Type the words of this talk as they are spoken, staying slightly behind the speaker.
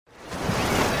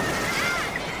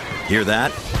Hear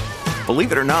that?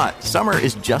 Believe it or not, summer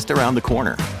is just around the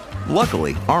corner.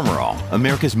 Luckily, Armor All,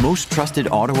 America's most trusted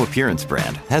auto appearance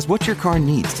brand, has what your car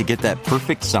needs to get that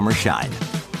perfect summer shine.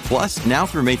 Plus, now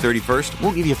through May 31st,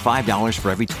 we'll give you $5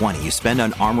 for every $20 you spend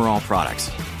on Armor All products.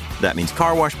 That means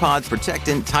car wash pods,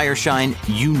 protectant, tire shine,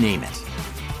 you name it.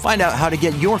 Find out how to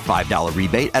get your $5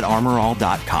 rebate at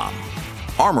armorall.com.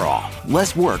 Armor All,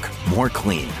 less work, more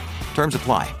clean. Terms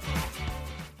apply.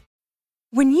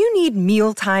 When you need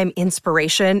mealtime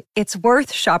inspiration, it's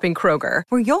worth shopping Kroger,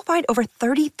 where you'll find over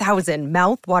 30,000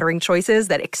 mouth-watering choices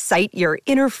that excite your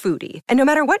inner foodie. And no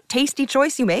matter what tasty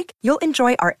choice you make, you'll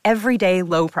enjoy our everyday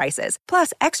low prices,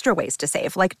 plus extra ways to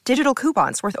save, like digital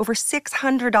coupons worth over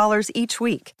 $600 each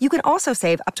week. You can also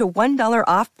save up to $1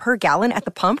 off per gallon at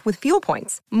the pump with fuel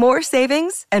points. More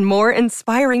savings and more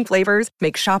inspiring flavors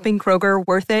make shopping Kroger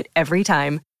worth it every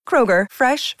time. Kroger,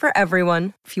 fresh for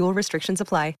everyone. Fuel restrictions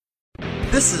apply.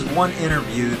 This is one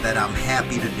interview that I'm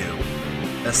happy to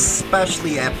do,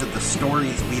 especially after the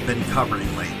stories we've been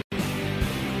covering lately.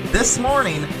 This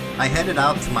morning, I headed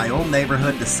out to my old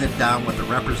neighborhood to sit down with a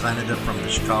representative from the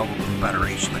Chicago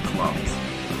Confederation of Clubs.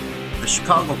 The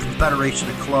Chicago Confederation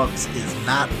of Clubs is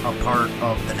not a part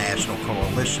of the National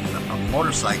Coalition of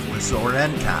Motorcyclists, or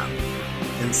NCOM.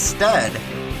 Instead,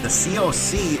 the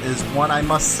COC is one, I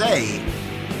must say,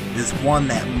 is one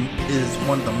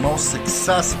of the most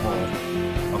successful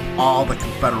of all the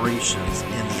confederations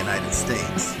in the United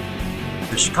States.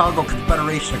 The Chicago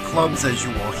Confederation of Clubs, as you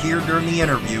will hear during the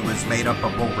interview, is made up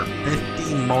of over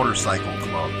 50 motorcycle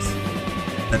clubs.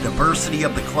 The diversity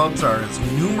of the clubs are as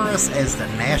numerous as the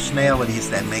nationalities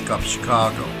that make up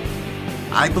Chicago.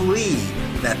 I believe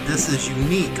that this is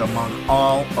unique among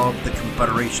all of the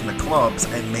Confederation of Clubs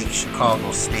and makes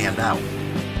Chicago stand out.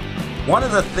 One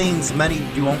of the things many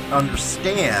don't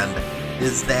understand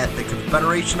is that the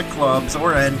Confederation of Clubs,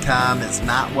 or NCOM, is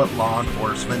not what law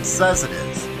enforcement says it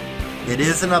is. It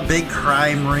isn't a big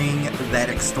crime ring that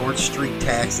extorts street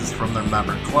taxes from their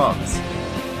member clubs.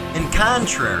 In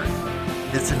contrary,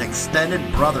 it's an extended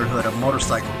brotherhood of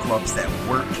motorcycle clubs that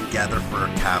work together for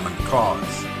a common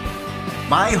cause.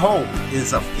 My hope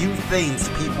is a few things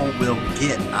people will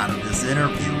get out of this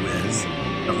interview is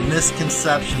the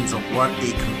misconceptions of what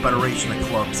a Confederation of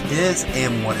Clubs is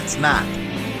and what it's not.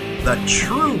 The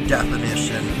true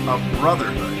definition of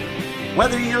brotherhood,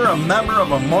 whether you're a member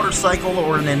of a motorcycle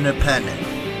or an independent.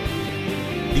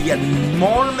 The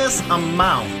enormous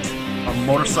amount of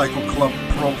motorcycle club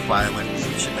profiling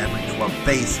each and every club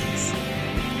faces.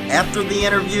 After the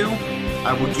interview,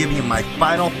 I will give you my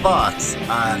final thoughts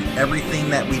on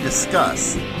everything that we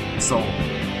discuss. So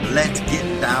let's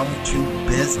get down to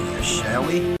business, shall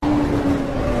we?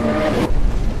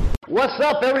 What's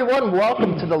up, everyone?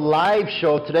 Welcome to the live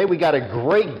show. Today we got a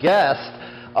great guest,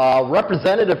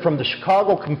 representative from the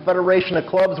Chicago Confederation of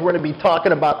Clubs. We're going to be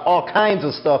talking about all kinds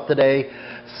of stuff today,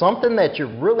 something that you're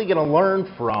really going to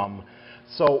learn from.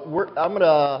 So I'm going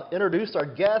to introduce our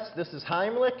guest. This is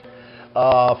Heimlich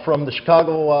from the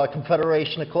Chicago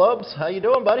Confederation of Clubs. How you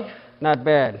doing, buddy? Not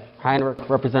bad. Heinrich,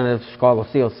 representative Chicago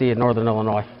COC in Northern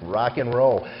Illinois. Rock and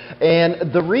roll.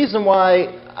 And the reason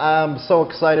why I'm so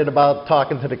excited about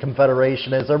talking to the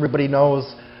Confederation is everybody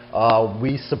knows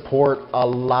we support a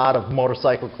lot of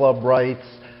motorcycle club rights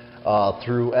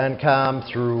through NCOM,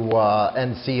 through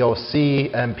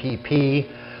NCOC, MPP,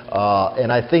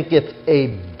 and I think it's a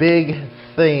big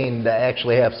thing to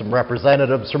actually have some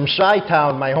representatives from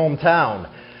Chi-Town, my hometown.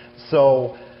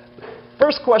 So,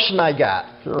 first question I got.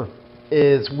 Sure.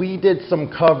 Is we did some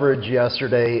coverage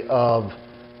yesterday of,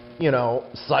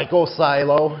 Psycho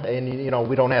Silo, and,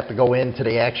 we don't have to go into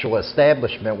the actual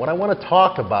establishment. What I want to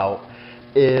talk about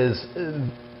is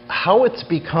how it's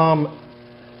become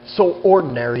so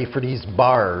ordinary for these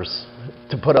bars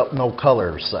to put up no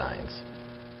color signs.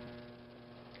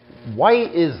 Why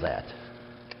is that?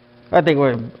 I think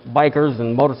bikers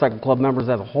and motorcycle club members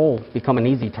as a whole become an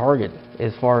easy target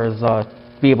as far as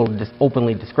be able to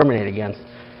openly discriminate against.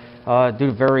 Due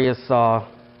to various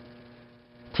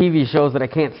TV shows that I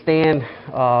can't stand,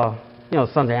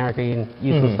 Sons of Anarchy and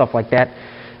youth and stuff like that.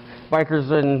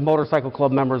 Bikers and motorcycle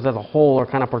club members as a whole are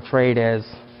kind of portrayed as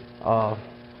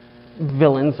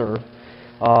villains or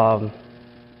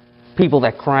people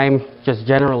that crime just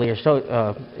generally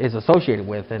is associated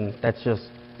with, and that's just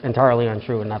entirely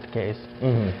untrue and not the case.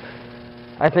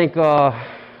 I think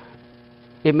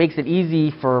it makes it easy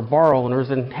for bar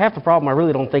owners, and half the problem I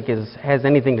really don't think has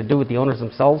anything to do with the owners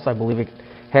themselves. I believe it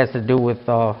has to do with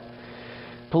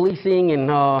policing and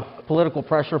political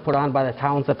pressure put on by the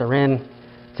towns that they're in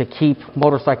to keep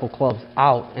motorcycle clubs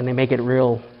out, and they make it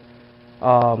real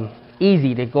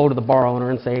easy to go to the bar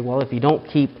owner and say, well, if you don't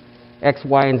keep X,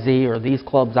 Y, and Z, or these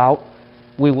clubs out,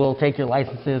 we will take your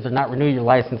licenses or not renew your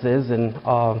licenses, and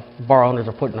bar owners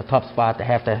are put in a tough spot to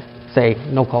have to say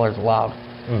no colors allowed.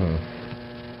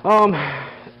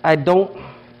 I don't.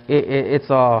 It's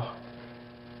a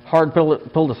hard pill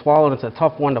to swallow, and it's a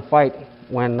tough one to fight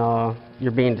when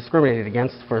you're being discriminated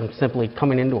against for simply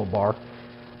coming into a bar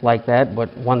like that,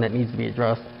 but one that needs to be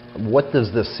addressed. What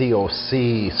does the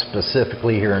COC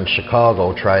specifically here in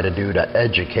Chicago try to do to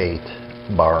educate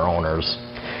bar owners?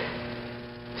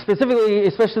 Specifically,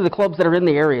 especially the clubs that are in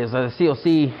the areas. The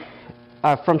COC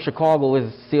from Chicago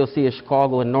is COC of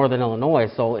Chicago in Northern Illinois.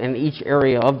 So in each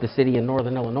area of the city in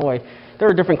Northern Illinois, there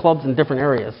are different clubs in different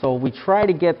areas. So we try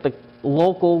to get the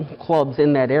local clubs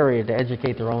in that area to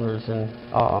educate their owners and,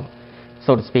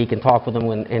 so to speak, and talk with them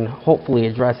and hopefully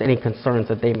address any concerns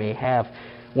that they may have.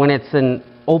 When it's an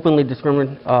openly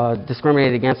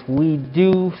discriminated against, we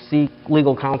do seek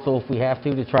legal counsel if we have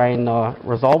to try and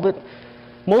resolve it.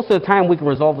 Most of the time we can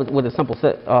resolve it with a simple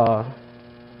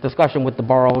discussion with the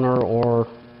bar owner, or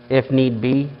if need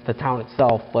be, the town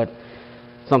itself, but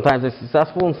sometimes it's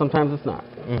successful and sometimes it's not.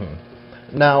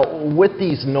 Now, with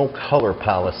these no color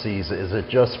policies, is it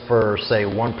just for, say,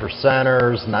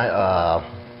 1%ers,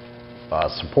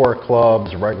 support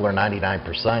clubs, regular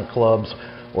 99% clubs,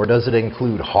 or does it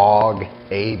include hog,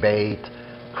 A-bait,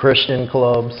 Christian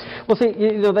clubs? Well, see,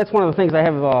 that's one of the things I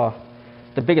have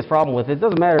the biggest problem with. It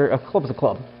doesn't matter, a club's a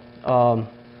club.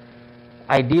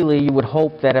 Ideally, you would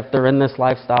hope that if they're in this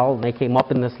lifestyle and they came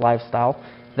up in this lifestyle,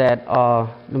 that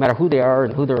no matter who they are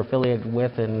and who they're affiliated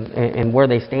with and where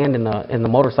they stand in the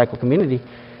motorcycle community,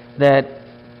 that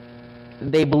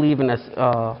they believe in the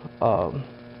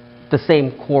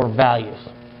same core values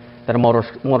that a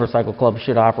motorcycle club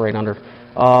should operate under.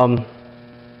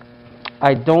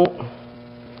 I don't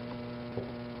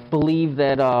believe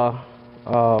that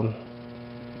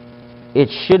it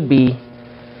should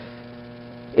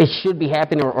be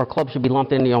happening, or clubs should be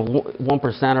lumped in,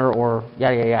 1%er or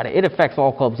yada yada yada. It affects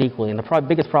all clubs equally, and the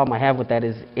biggest problem I have with that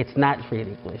is it's not treated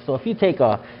equally. So if you take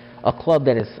a club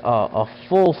that is a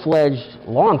full-fledged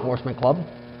law enforcement club,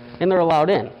 and they're allowed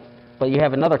in, but you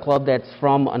have another club that's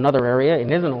from another area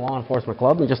and isn't a law enforcement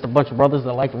club, and just a bunch of brothers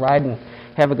that like to ride and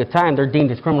have a good time, they're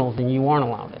deemed as criminals and you aren't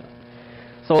allowed in.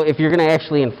 So if you're going to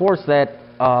actually enforce that,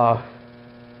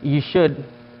 you should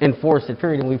enforce it,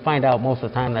 period, and we find out most of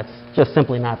the time that's just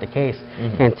simply not the case.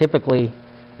 And typically,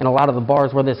 in a lot of the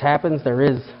bars where this happens, there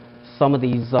is some of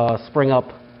these spring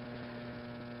up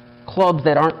clubs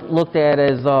that aren't looked at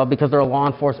as, because they're a law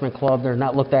enforcement club, they're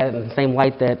not looked at in the same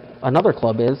light that another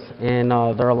club is, and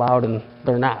they're allowed and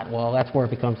they're not. Well, that's where it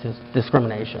becomes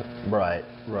discrimination. Right.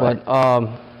 But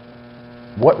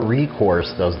what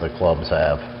recourse does the clubs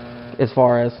have? As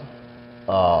far as?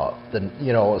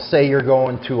 Say you're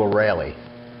going to a rally,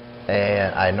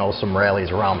 and I know some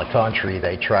rallies around the country,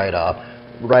 they try to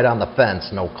write on the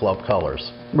fence, no club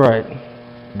colors. Right.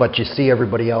 But you see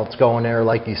everybody else going there,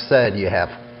 like you said, you have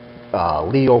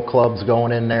Leo clubs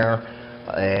going in there,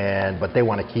 but they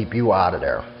want to keep you out of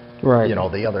there. Right.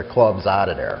 The other clubs out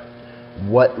of there.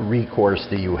 What recourse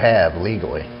do you have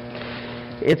legally?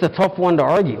 It's a tough one to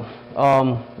argue.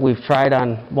 We've tried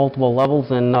on multiple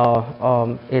levels, and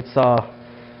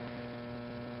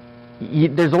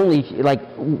there's only, like,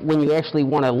 when you actually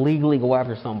want to legally go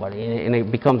after somebody and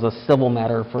it becomes a civil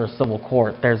matter for a civil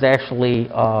court, there's actually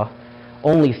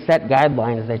only set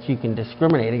guidelines that you can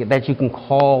discriminate, that you can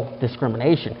call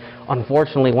discrimination.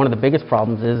 Unfortunately, one of the biggest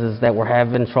problems is that we're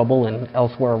having trouble, and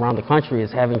elsewhere around the country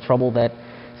is having trouble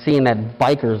seeing that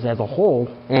bikers as a whole,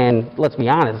 and let's be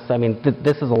honest, I mean,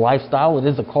 this is a lifestyle, it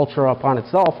is a culture upon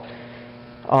itself.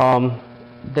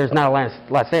 There's not a lot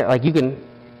to say. Like, you can,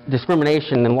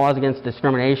 discrimination and laws against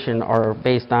discrimination are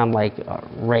based on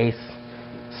race,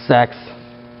 sex,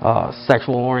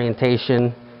 sexual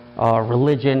orientation,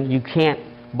 religion. You can't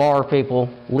bar people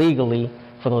legally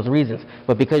for those reasons.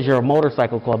 But because you're a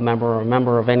motorcycle club member or a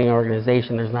member of any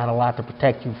organization, there's not a lot to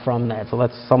protect you from that. So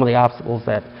that's some of the obstacles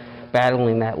that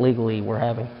battling that legally we're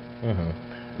having.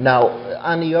 Now,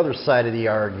 on the other side of the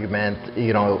argument,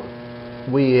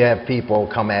 we have people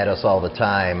come at us all the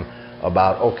time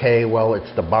about, okay, well,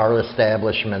 it's the bar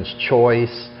establishment's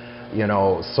choice.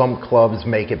 Some clubs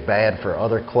make it bad for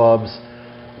other clubs.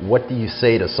 What do you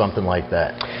say to something like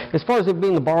that? As far as it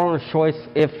being the bar owner's choice,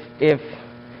 if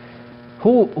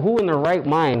who in their right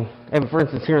mind, and for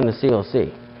instance here in the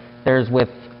COC, there's with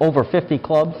over 50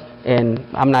 clubs, and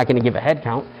I'm not going to give a head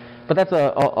count, but that's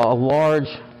a large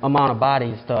amount of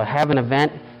bodies to have an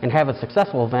event and have a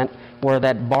successful event where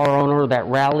that bar owner, that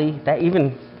rally, that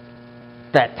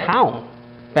town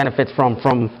benefits from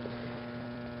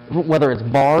whether it's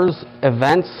bars,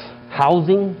 events,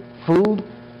 housing, food,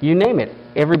 you name it.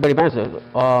 Everybody benefits.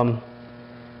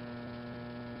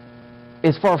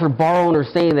 As far as bar owners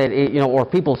saying that, or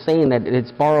people saying that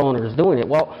it's bar owners doing it,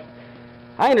 well,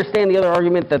 I understand the other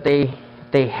argument that they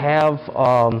have,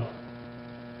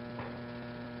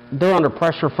 they're under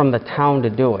pressure from the town to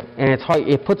do it, and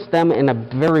it puts them in a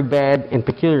very bad and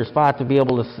peculiar spot to be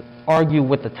able to argue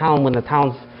with the town when the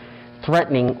town's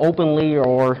threatening openly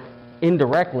or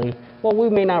indirectly, well, we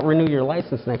may not renew your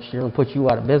license next year and put you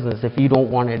out of business if you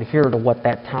don't want to adhere to what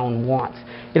that town wants.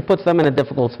 It puts them in a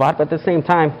difficult spot, but at the same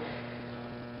time,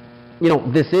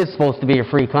 this is supposed to be a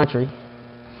free country.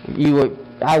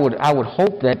 I would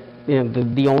hope that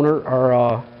the owner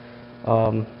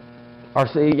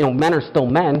men are still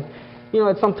men.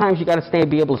 Sometimes you got to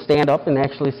be able to stand up and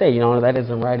actually say, that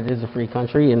isn't right. It is a free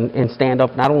country, and stand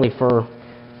up not only for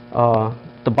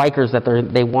the bikers that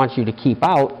they want you to keep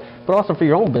out, but also for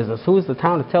your own business. Who is the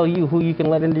town to tell you who you can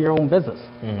let into your own business?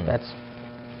 Mm-hmm. That's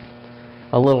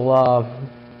a little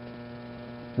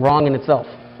wrong in itself.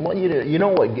 Well, you know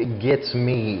what gets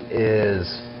me is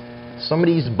some of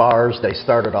these bars, they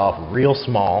started off real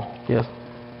small. Yes.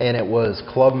 And it was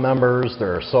club members,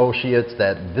 their associates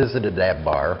that visited that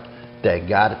bar that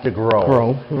got it to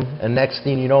grow. Mm-hmm. And next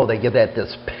thing you know, they get at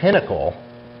this pinnacle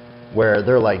where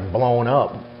they're like blown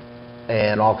up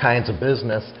and all kinds of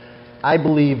business. I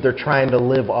believe they're trying to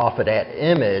live off of that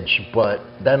image, but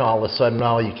then all of a sudden,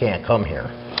 no, you can't come here.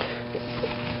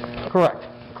 Correct.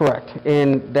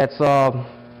 And that's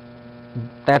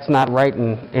not right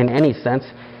in any sense.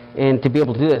 And to be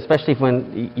able to do that, especially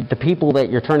when the people that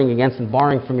you're turning against and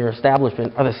barring from your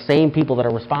establishment are the same people that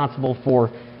are responsible for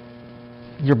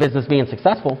your business being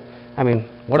successful, I mean,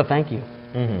 what a thank you.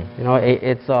 Mm-hmm.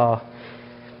 It's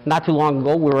not too long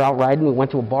ago, we were out riding, we went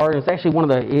to a bar, and it's actually one of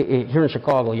the, here in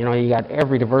Chicago, you got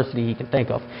every diversity you can think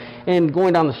of. And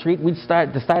going down the street, we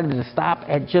decided to stop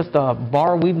at just a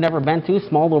bar we've never been to,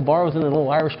 small little bar. It was in a little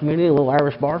Irish community, a little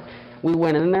Irish bar. We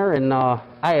went in there, and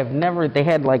they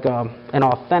had like an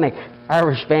authentic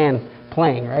Irish band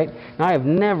playing, right? Now, I have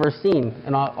never seen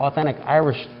an authentic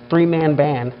Irish three-man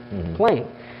band playing.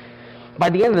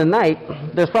 By the end of the night,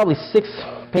 there's probably 6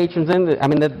 patrons in.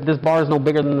 This bar is no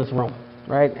bigger than this room,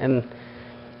 right? And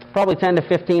probably 10 to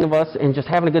 15 of us, and just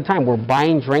having a good time. We're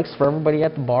buying drinks for everybody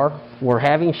at the bar. We're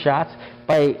having shots.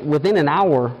 Within an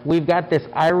hour, we've got this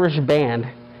Irish band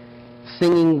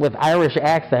singing with Irish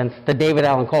accents to David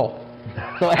Allan Coe.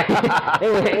 So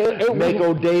it make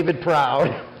old David proud.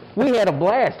 We had a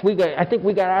blast. I think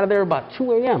we got out of there about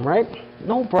 2 a.m. Right?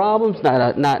 No problems.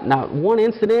 Not one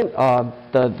incident.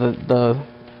 The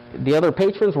other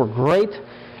patrons were great.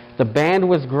 The band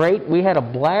was great. We had a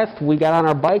blast. We got on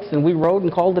our bikes and we rode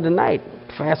and called it a night.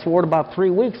 Fast forward about 3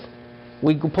 weeks,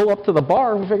 we could pull up to the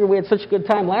bar. We figured we had such a good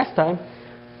time last time.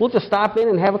 We'll just stop in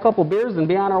and have a couple beers and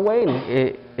be on our way.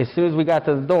 And as soon as we got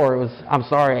to the door, it was, I'm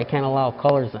sorry, I can't allow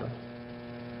colors in.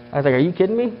 I was like, are you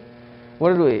kidding me?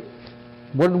 What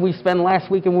did we spend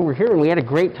last week when we were here? And we had a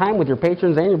great time with your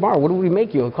patrons and your bar. What did we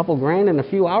make you, a couple grand in a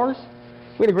few hours?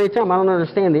 We had a great time. I don't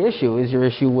understand the issue. Is your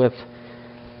issue with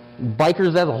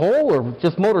bikers as a whole, or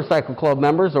just motorcycle club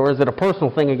members, or is it a personal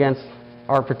thing against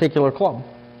our particular club?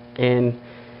 And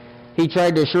he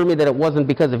tried to assure me that it wasn't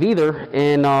because of either,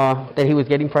 and that he was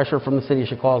getting pressure from the city of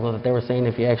Chicago, that they were saying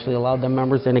if he actually allowed them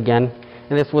members in again.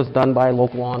 And this was done by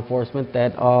local law enforcement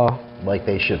that... like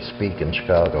they should speak in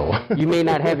Chicago. You may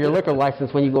not have your liquor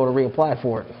license when you go to reapply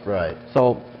for it. Right.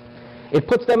 So it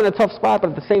puts them in a tough spot, but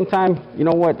at the same time, you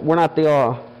know what? We're not the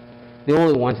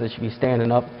only ones that should be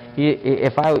standing up.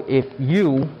 If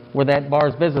you were that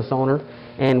bar's business owner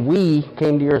and we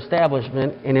came to your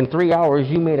establishment and in 3 hours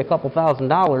you made a couple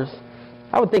 $1,000s,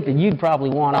 I would think that you'd probably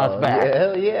want us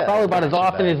back. Yeah. Probably about as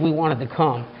often as we wanted to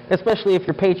come. Especially if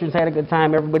your patrons had a good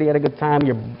time, everybody had a good time,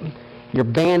 your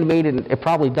band made it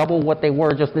probably double what they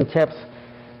were just in tips.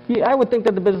 I would think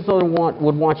that the business owner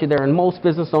would want you there, and most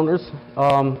business owners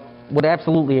would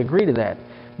absolutely agree to that.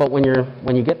 But when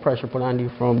you get pressure put on you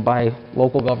by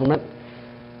local government,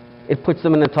 it puts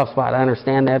them in a tough spot. I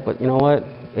understand that, but you know what?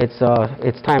 It's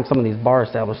time some of these bar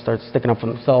establishments start sticking up for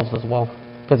themselves as well,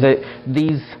 because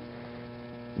these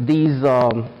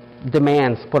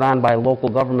demands put on by local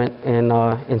government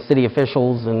and city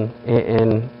officials and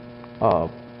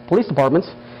police departments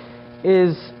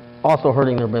is also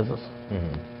hurting their business.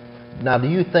 Mm-hmm. Now, do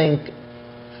you think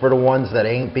for the ones that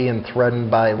ain't being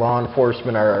threatened by law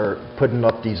enforcement are putting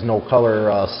up these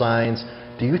no-color signs,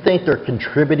 do you think they're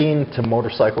contributing to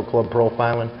motorcycle club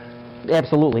profiling?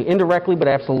 Absolutely. Indirectly, but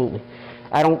absolutely.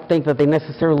 I don't think that they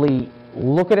necessarily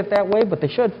look at it that way, but they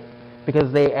should,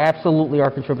 because they absolutely are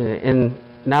contributing. And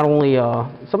not only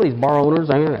some of these bar owners,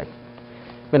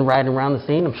 been riding around the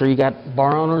scene. I'm sure you got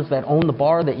bar owners that own the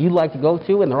bar that you like to go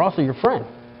to, and they're also your friend.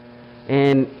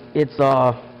 And it's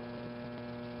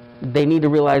they need to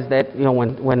realize that, you know,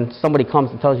 when somebody comes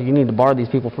and tells you you need to bar these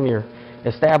people from your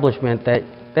establishment,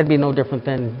 that'd be no different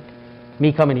than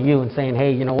me coming to you and saying,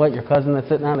 hey, you know what, your cousin that's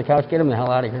sitting on the couch, get him the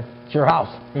hell out of here. It's your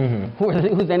house.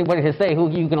 Who's anybody to say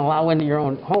who you can allow into your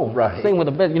own home? Right. Same with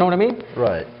a bed, you know what I mean?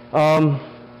 Right.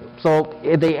 So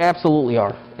they absolutely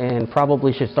are, and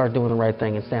probably should start doing the right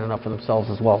thing and standing up for themselves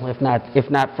as well. If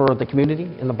not for the community,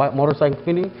 in the motorcycle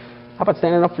community, how about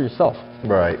standing up for yourself?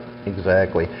 Right,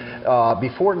 exactly.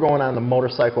 Before going on the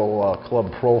motorcycle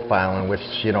club profiling, which,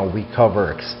 you know, we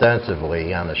cover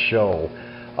extensively on the show,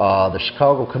 the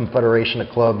Chicago Confederation of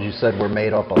Clubs, you said, were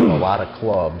made up of a lot of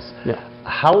clubs. Yeah.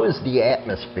 How is the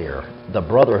atmosphere? The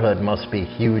brotherhood must be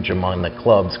huge among the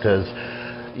clubs, because,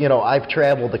 you know, I've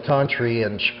traveled the country,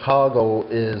 and Chicago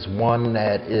is one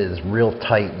that is real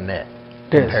tight-knit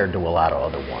compared to a lot of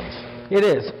other ones. It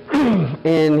is.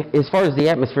 And as far as the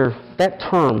atmosphere, that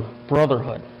term,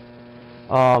 brotherhood,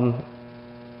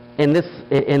 in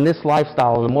this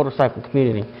lifestyle in the motorcycle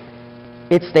community,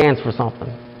 it stands for something.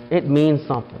 It means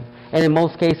something. And in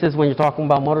most cases, when you're talking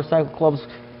about motorcycle clubs,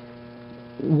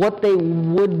 what they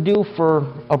would do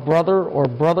for a brother or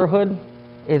brotherhood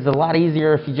is a lot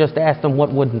easier if you just ask them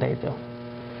what wouldn't they do.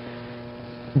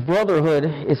 Brotherhood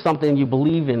is something you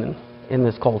believe in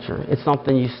this culture. It's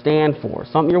something you stand for,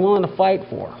 something you're willing to fight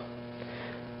for.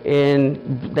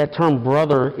 And that term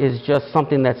brother is just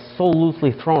something that's so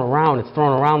loosely thrown around. It's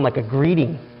thrown around like a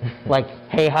greeting, like,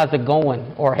 hey, how's it going?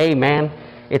 Or, hey, man.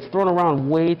 It's thrown around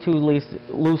way too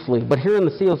loosely. But here in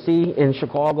the COC in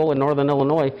Chicago and Northern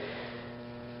Illinois,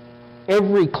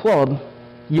 every club,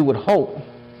 you would hope,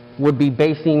 would be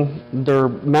basing their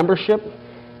membership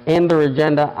and their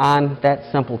agenda on that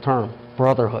simple term,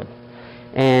 brotherhood.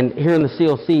 And here in the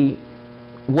COC,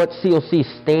 what COC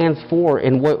stands for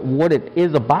and what it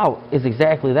is about is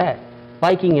exactly that,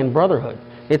 biking and brotherhood.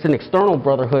 It's an external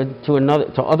brotherhood to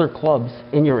other clubs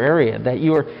in your area that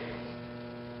you're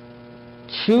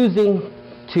choosing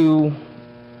to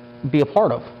be a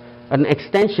part of, an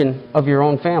extension of your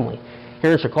own family.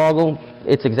 Here in Chicago,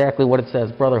 it's exactly what it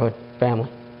says, brotherhood, family.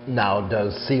 Now,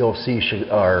 does COC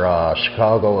or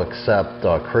Chicago accept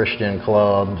Christian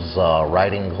clubs,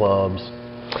 riding clubs?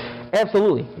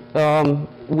 Absolutely.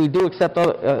 We do accept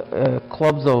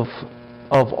clubs of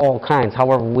all kinds.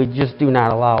 However, we just do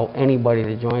not allow anybody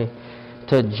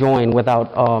to join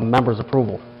without members'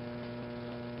 approval.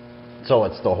 So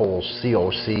it's the whole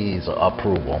COC's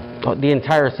approval? The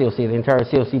entire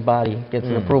COC body gets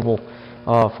an approval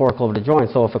for a club to join.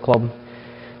 So if a club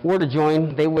were to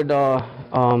join, they would,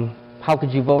 how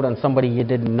could you vote on somebody you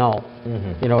didn't know?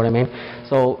 You know what I mean?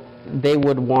 So they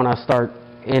would want to start,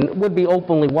 and would be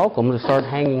openly welcome to start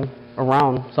hanging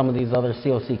around some of these other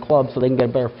COC clubs so they can get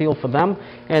a better feel for them,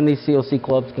 and these COC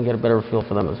clubs can get a better feel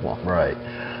for them as well. Right.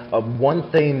 One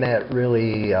thing that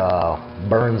really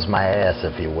burns my ass,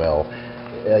 if you will,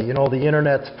 you know, the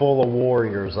internet's full of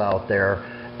warriors out there,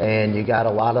 and you got a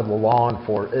lot of the law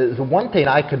enforcement. One thing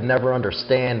I could never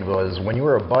understand was when you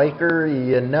were a biker,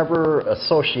 you never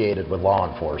associated with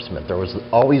law enforcement. There was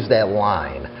always that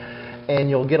line. And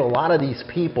you'll get a lot of these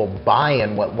people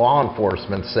buying what law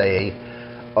enforcement say,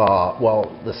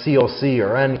 well, the COC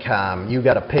or NCOM, you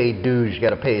got to pay dues, you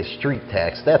got to pay a street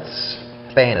tax. That's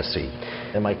fantasy.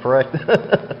 Am I correct?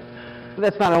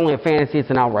 That's not only a fantasy,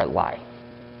 it's an outright lie.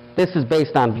 This is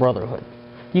based on brotherhood.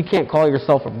 You can't call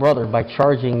yourself a brother by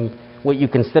charging what you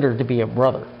consider to be a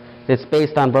brother. It's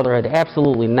based on brotherhood.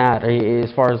 Absolutely not.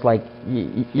 As far as like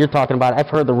you're talking about, I've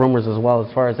heard the rumors as well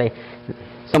as far as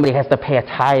somebody has to pay a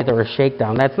tithe or a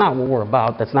shakedown. That's not what we're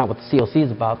about. That's not what the COC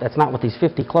is about. That's not what these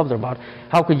 50 clubs are about.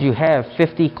 How could you have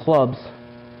 50 clubs,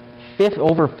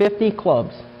 over 50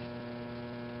 clubs,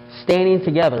 standing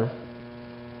together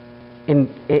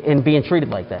and being treated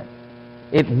like that?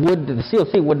 The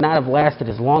COC would not have lasted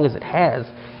as long as it has,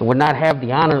 and would not have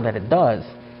the honor that it does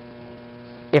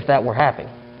if that were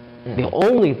happening. The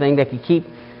only thing that could keep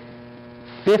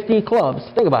 50 clubs,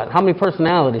 think about it, how many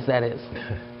personalities that is.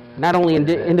 Not only an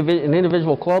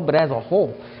individual club, but as a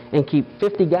whole, and keep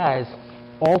 50 guys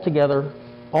all together,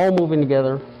 all moving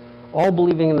together, all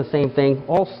believing in the same thing,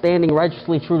 all standing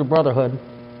righteously true to brotherhood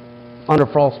under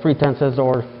false pretenses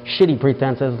or shitty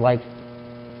pretenses like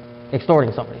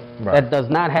extorting somebody. Right. That does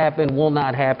not happen, will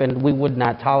not happen. We would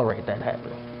not tolerate that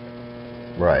happening.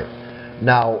 Right.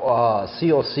 Now,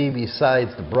 COC,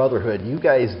 besides the brotherhood, you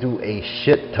guys do a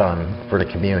shit ton for the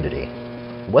community.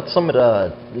 What's some of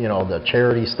the, the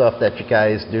charity stuff that you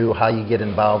guys do? How you get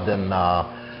involved in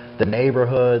the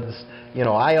neighborhoods?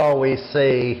 I always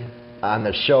say, on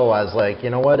the show, I was like, you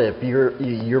know what? If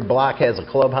your block has a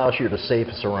clubhouse, you're the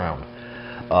safest around.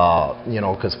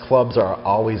 Because clubs are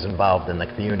always involved in the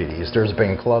communities. There's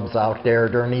been clubs out there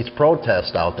during these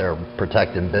protests out there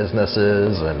protecting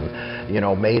businesses and,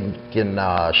 making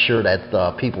sure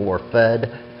that people were fed,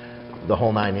 the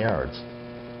whole 9 yards.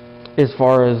 As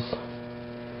far as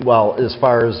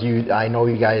I know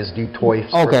you guys do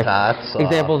Toys for Tots.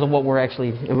 Examples of what we're actually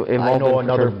involved in. I know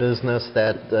another business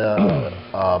that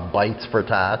Bites for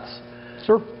Tots.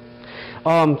 Sure.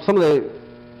 Some of the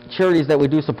charities that we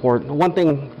do support, one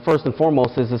thing first and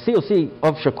foremost is the COC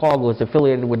of Chicago is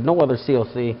affiliated with no other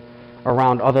COC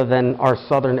around other than our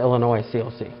Southern Illinois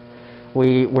COC.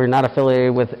 We're not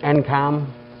affiliated with NCOM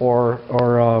or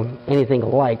anything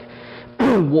alike.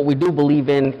 What we do believe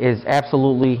in is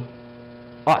absolutely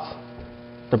us,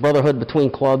 the brotherhood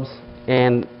between clubs,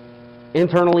 and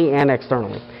internally and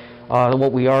externally.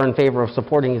 What we are in favor of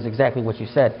supporting is exactly what you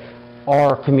said,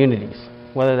 our communities,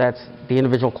 whether that's the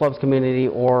individual clubs community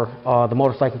or the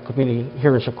motorcycle community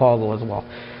here in Chicago as well.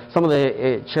 Some of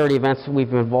the charity events we've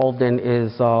been involved in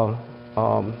is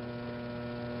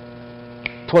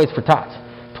Toys for Tots.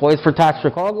 Toys for Tots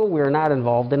Chicago, we are not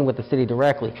involved in with the city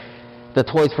directly. The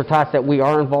Toys for Tots that we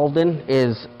are involved in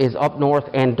is up north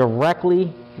and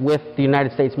directly with the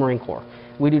United States Marine Corps.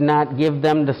 We do not give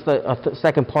them a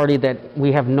second party that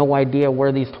we have no idea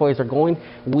where these toys are going.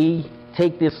 We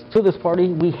take this to this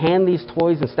party, we hand these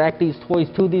toys and stack these toys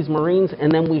to these Marines, and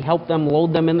then we help them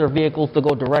load them in their vehicles to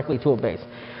go directly to a base.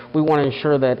 We want to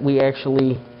ensure that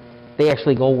they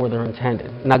actually go where they're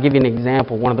intended. And I'll give you an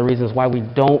example. One of the reasons why we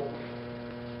don't,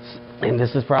 and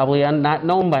this is probably not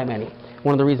known by many,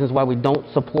 one of the reasons why we don't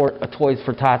support a Toys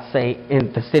for Tots, say,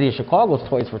 in the city of Chicago's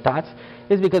Toys for Tots,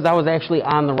 is because I was actually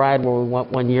on the ride where we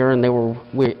went one year, and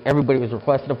everybody was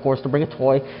requested, of course, to bring a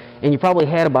toy, and you probably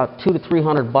had about 200 to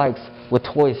 300 bikes with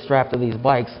toys strapped to these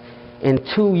bikes, and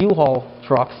 2 U-Haul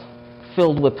trucks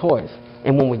filled with toys.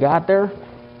 And when we got there,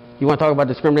 you want to talk about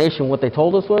discrimination, what they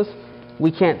told us was,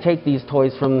 we can't take these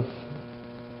toys from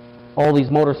all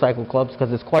these motorcycle clubs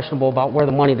because it's questionable about where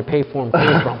the money to pay for them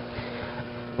came from.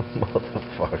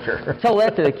 Motherfucker. Tell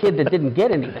that to the kid that didn't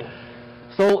get anything.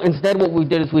 So instead what we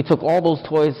did is we took all those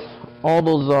toys,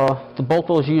 to both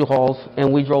those U-Hauls,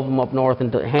 and we drove them up north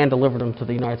and hand-delivered them to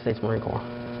the United States Marine Corps.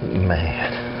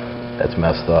 Man, that's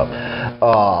messed up.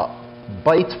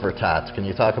 Bites for Tots, can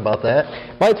you talk about that?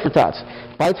 Bites for Tots.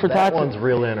 That one's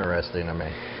real interesting to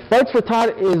me. Bites for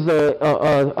Tots is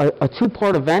a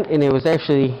 2-part event, and it was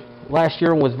actually last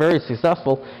year and was very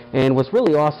successful and was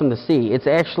really awesome to see. It's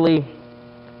actually,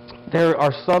 there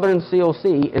are Southern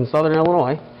COC in Southern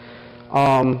Illinois.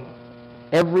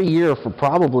 Every year for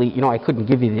probably, I couldn't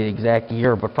give you the exact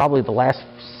year, but probably the last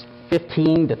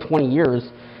 15 to 20 years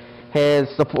has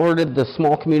supported the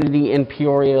small community in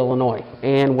Peoria, Illinois.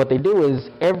 And what they do is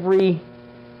every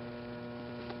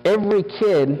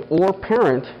kid or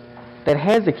parent that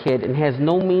has a kid and has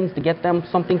no means to get them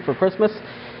something for Christmas,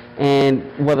 and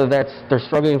whether that's they're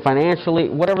struggling financially,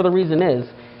 whatever the reason is,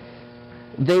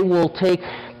 they will take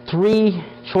 3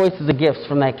 choices of gifts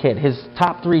from that kid, his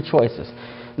top 3 choices.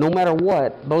 No matter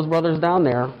what, those brothers down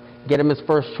there get him his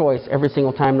first choice every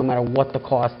single time, no matter what the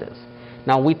cost is.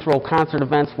 Now, we throw concert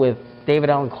events with David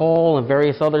Allan Cole and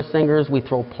various other singers. We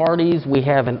throw parties. We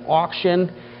have an auction.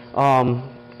 And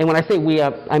when I say we,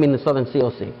 I mean the Southern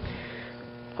COC.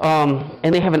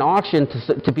 And they have an auction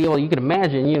to be able, you can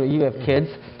imagine, you have kids,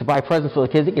 to buy presents for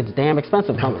the kids, it gets damn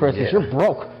expensive come Christmas. Yeah. You're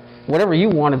broke. Whatever you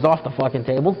want is off the fucking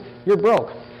table. You're broke.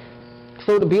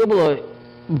 So to be able to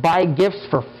buy gifts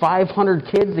for 500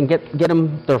 kids and get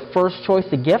them their first choice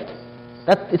of gift,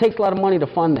 it takes a lot of money to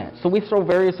fund that. So we throw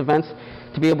various events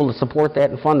to be able to support that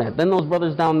and fund that. Then those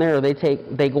brothers down there,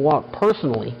 they go out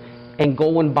personally and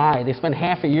go and buy. They spend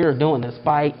half a year doing this,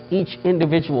 buy each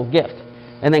individual gift.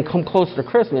 And then come closer to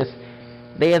Christmas,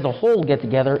 they as a whole get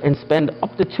together and spend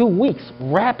up to 2 weeks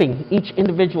wrapping each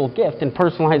individual gift and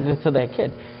personalizing it to that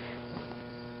kid.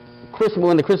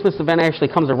 When the Christmas event actually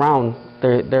comes around,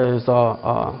 there's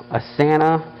a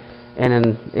Santa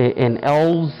and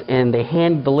elves, and they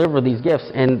hand deliver these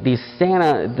gifts. And the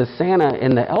Santa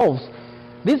and the elves,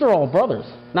 these are all brothers.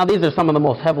 Now, these are some of the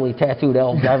most heavily tattooed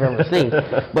elves I've ever seen,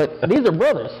 but these are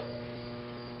brothers.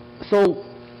 So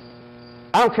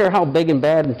I don't care how big and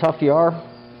bad and tough you are,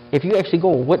 if you actually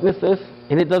go and witness this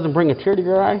and it doesn't bring a tear to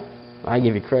your eye, I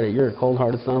give you credit. You're a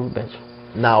cold-hearted son of a bitch.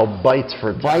 Now, Bites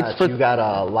for Tots, you got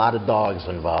a lot of dogs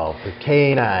involved, the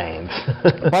canines.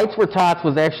 Bites for Tots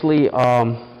was actually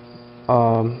an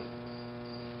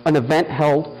event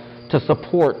held to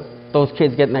support those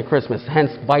kids getting that Christmas,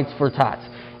 hence Bites for Tots.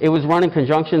 It was run in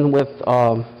conjunction with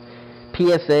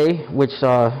PSA, which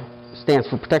stands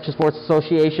for Protection Sports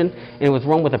Association, and it was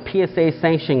run with a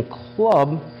PSA-sanctioned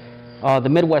club, the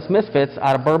Midwest Misfits,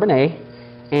 out of Bourbonnais,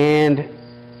 and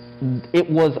it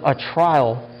was a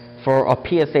trial for a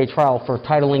PSA trial for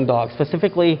titling dogs,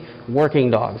 specifically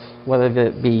working dogs, whether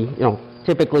it be,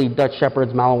 typically Dutch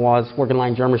Shepherds, Malinois, working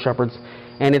line German Shepherds,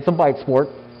 and it's a bite sport.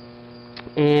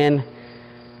 And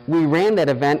we ran that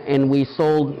event, and we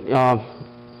sold,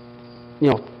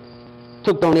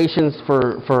 took donations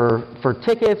for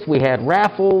tickets. We had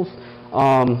raffles,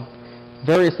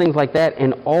 various things like that,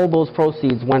 and all those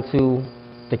proceeds went to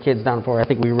the kids down in Florida. I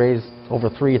think we raised over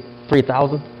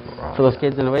 $3,000 for those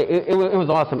kids. In a way, it was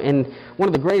awesome. And one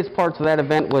of the greatest parts of that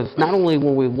event was not only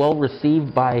were we well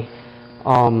received by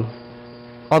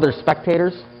other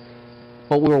spectators,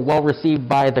 but we were well received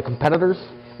by the competitors.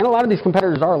 And a lot of these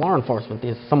competitors are law enforcement.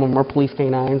 Some of them are police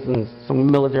canines and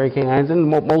some military canines, and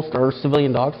most are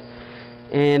civilian dogs.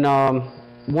 And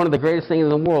one of the greatest things in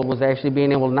the world was actually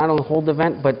being able to not only hold the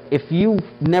event, but if you've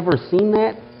never seen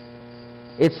that,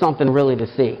 it's something really to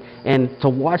see. And to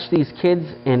watch these kids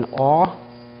in awe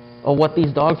of what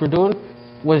these dogs were doing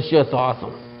was just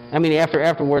awesome. I mean,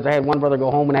 afterwards, I had one brother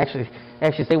go home and actually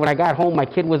say, when I got home, my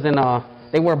kid was in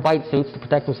they wear bite suits to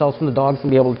protect themselves from the dogs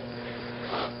and be able to,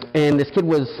 and this kid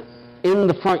was in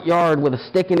the front yard with a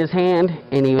stick in his hand,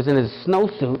 and he was in his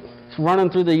snowsuit, running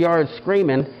through the yard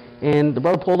screaming, and the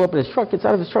brother pulled up in his truck, gets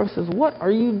out of his truck, and says, "What are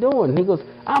you doing?" And he goes,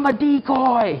 "I'm a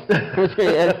decoy."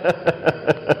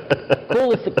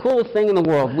 Coolest thing in the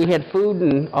world. We had food,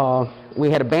 and we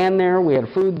had a band there, we had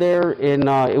food there, and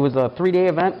it was a 3-day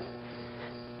event.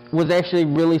 It was actually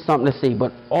really something to see.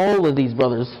 But all of these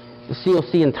brothers, the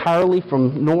COC entirely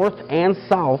from north and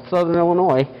south, southern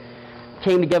Illinois,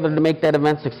 came together to make that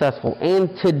event successful. And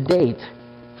to date,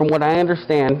 from what I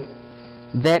understand,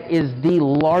 that is the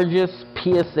largest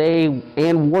PSA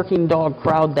and working dog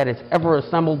crowd that has ever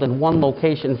assembled in one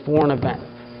location for an event.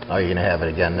 Are you going to have it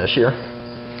again this year?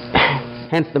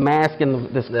 Hence the mask and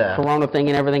this Corona thing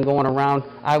and everything going around.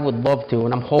 I would love to,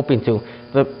 and I'm hoping to.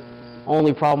 The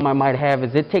only problem I might have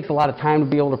is it takes a lot of time to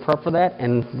be able to prep for that,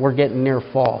 and we're getting near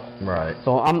fall. Right.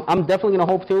 So I'm definitely going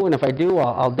to hope to, and if I do,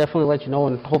 I'll definitely let you know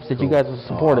in hopes that you guys will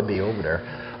support it. I'll be over there.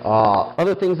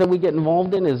 Other things that we get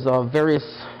involved in is various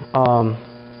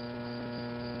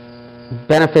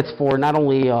benefits for not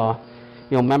only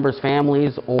members'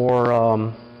 families,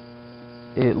 or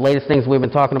latest things we've been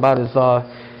talking about is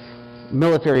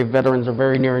military veterans are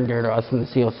very near and dear to us in the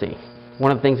COC.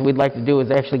 One of the things we'd like to do is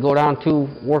actually go down to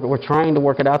work. We're trying to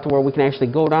work it out to where we can actually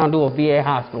go down to a VA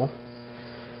hospital,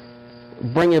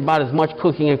 bring about as much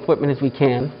cooking equipment as we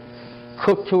can,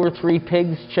 cook 2 or 3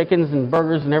 pigs, chickens, and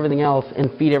burgers and everything else, and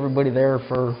feed everybody there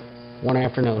for one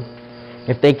afternoon.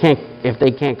 If they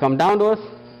can't come down to us,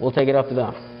 we'll take it up to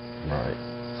them. Right.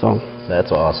 So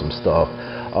that's awesome stuff.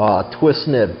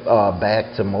 Twisting it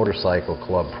back to motorcycle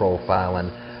club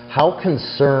profiling. How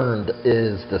concerned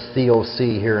is the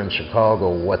COC here in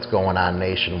Chicago what's going on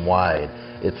nationwide?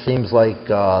 It seems like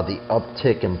the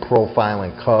uptick in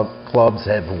profiling clubs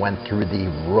have went through the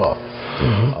roof.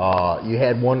 Mm-hmm. You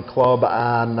had one club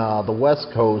on the West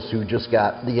Coast who just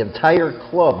got, the entire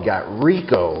club got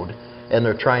RICO'd, and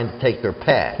they're trying to take their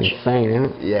patch. Insane,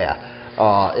 isn't it?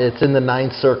 Yeah. It's in the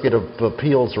 9th Circuit of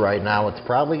Appeals right now. It's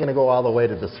probably going to go all the way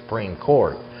to the Supreme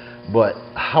Court. But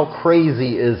how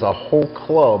crazy is a whole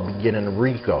club getting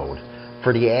RICO'd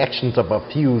for the actions of a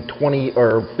few 20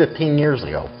 or 15 years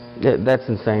ago? That's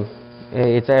insane.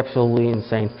 It's absolutely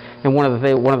insane. And one of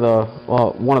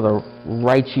the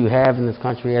rights you have in this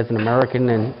country as an American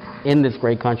and in this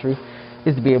great country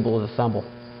is to be able to assemble,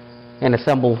 and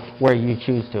assemble where you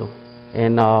choose to.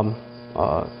 And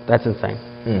that's insane.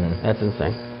 Mm-hmm. That's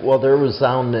insane. Well, there was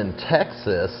down in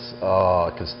Texas,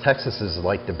 because Texas is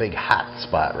like the big hot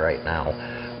spot right now,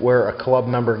 where a club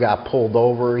member got pulled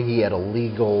over. He had a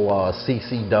legal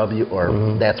CCW,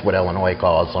 or that's what Illinois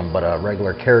calls them, but a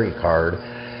regular carry card.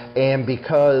 And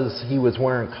because he was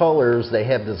wearing colors, they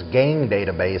have this gang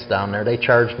database down there. They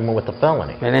charged him with a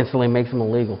felony. It instantly makes him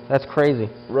illegal. That's crazy.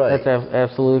 Right. That's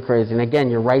absolutely crazy. And again,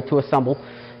 your right to assemble,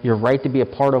 your right to be a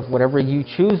part of whatever you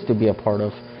choose to be a part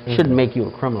of, shouldn't make you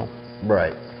a criminal.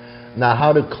 Right. Now,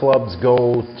 how do clubs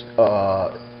go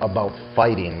about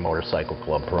fighting motorcycle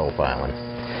club profiling?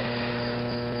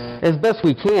 As best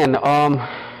we can.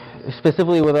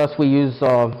 Specifically with us,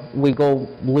 we go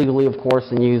legally, of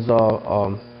course, and use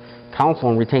counsel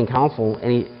and retain counsel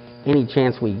any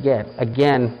chance we get.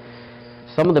 Again,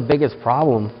 some of the biggest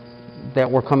problem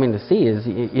that we're coming to see is,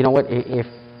 you know what,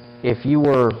 if you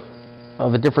were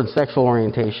of a different sexual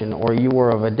orientation, or you were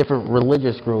of a different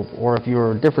religious group, or if you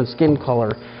were a different skin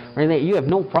color, or anything, you have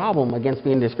no problem against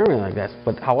being discriminated like that.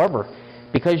 But however,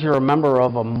 because you're a member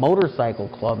of a motorcycle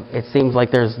club, it seems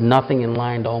like there's nothing in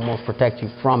line to almost protect you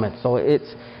from it. So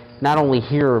it's not only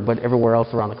here, but everywhere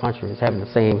else around the country is having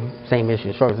the same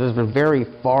issue. Sure, there's been very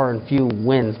far and few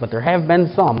wins, but there have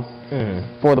been some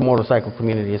for the motorcycle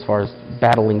community as far as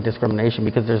battling discrimination,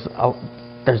 because there's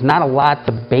not a lot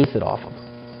to base it off of,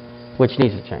 which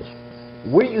needs to change.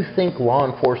 Where do you think law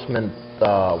enforcement,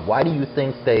 why do you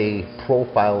think they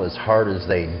profile as hard as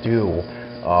they do?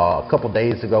 A couple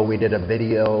days ago we did a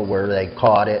video where they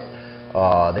caught it.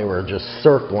 They were just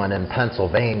circling in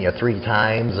Pennsylvania 3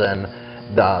 times, and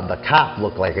the cop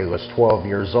looked like he was 12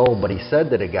 years old, but he said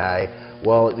to the guy,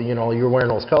 well, you know, you're wearing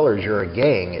those colors, you're a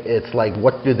gang. It's like,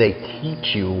 what do they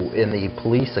teach you in the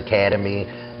police academy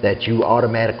that you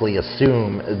automatically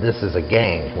assume this is a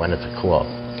gang when it's a club?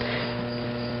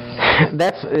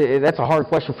 That's a hard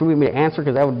question for me to answer,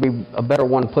 because that would be a better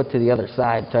one put to the other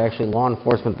side, to actually law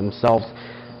enforcement themselves.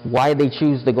 Why they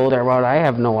choose to go that route, I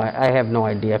have no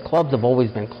idea. Clubs have always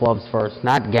been clubs first,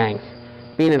 not gangs.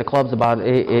 Being in a club's about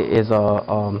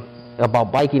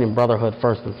biking and brotherhood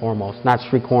first and foremost, not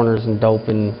street corners and dope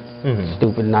and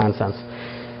stupid nonsense.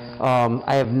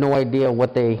 I have no idea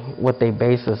what they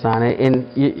base this on, and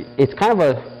it's kind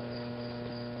of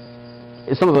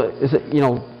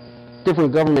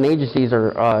different government agencies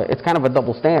are. It's kind of a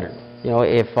double standard. You know,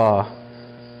 if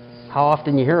how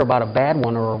often you hear about a bad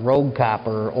one or a rogue cop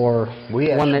or we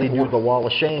one actually that do the wall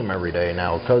of shame every day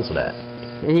now because of that.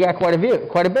 And you got quite a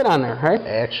bit on there, right?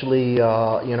 Actually,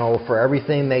 you know, for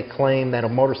everything they claim that a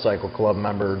motorcycle club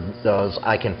member does,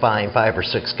 I can find 5 or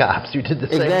 6 cops who did the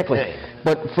same thing.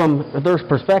 But from their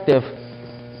perspective,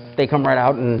 they come right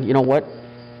out and, you know what?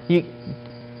 2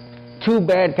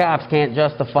 bad cops can't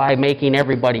justify making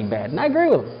everybody bad. And I agree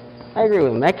with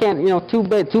them. That can't, you know, 2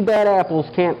 bad apples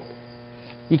can't.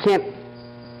 You can't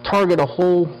target a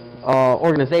whole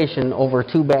organization over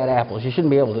 2 bad apples. You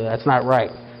shouldn't be able to. That's not right.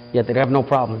 Yet they'd have no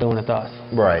problem doing it to us.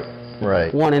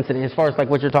 Right. One incident, as far as like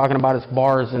what you're talking about, is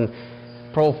bars and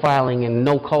profiling and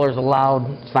no colors allowed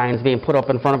signs being put up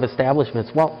in front of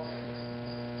establishments. Well,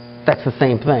 that's the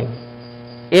same thing.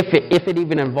 If it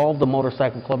even involved a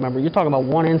motorcycle club member, you're talking about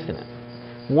one incident.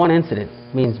 One incident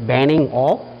means banning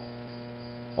all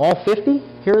 50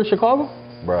 here in Chicago?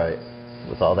 Right.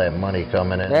 With all that money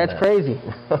coming in. That's crazy.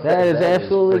 That is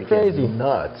absolutely crazy.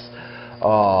 Nuts.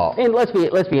 And let's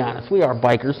be honest, we are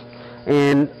bikers,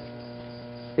 and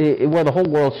where the whole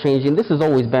world's changing, this has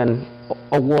always been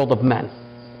a world of men,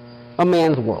 a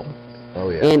man's world. Oh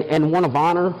yeah. And one of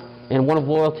honor, and one of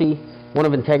loyalty, one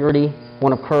of integrity,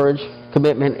 one of courage,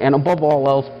 commitment, and above all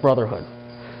else, brotherhood.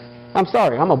 I'm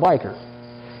sorry, I'm a biker.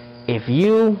 If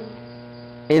you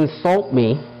insult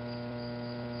me,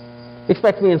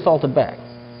 expect to be insulted back.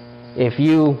 If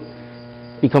you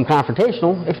become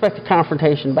confrontational, expect a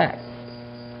confrontation back.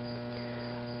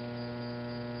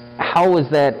 How is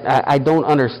that? I don't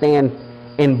understand.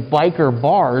 In biker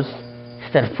bars,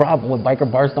 is that a problem? What, biker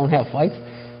bars don't have fights?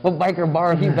 What biker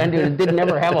bar have you been to that didn't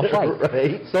ever have a fight?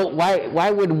 Right. So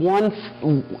why would one,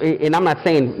 and I'm not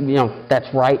saying, you know, that's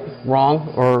right,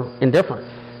 wrong, or indifferent,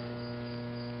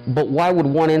 but why would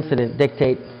one incident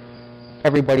dictate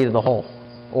everybody to the whole?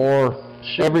 Or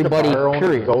everybody, the bar owner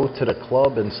period. Go to the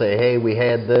club and say, hey, we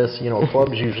had this. You know,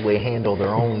 clubs usually handle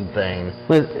their own thing.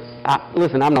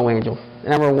 Listen, I'm no angel. I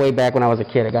remember way back when I was a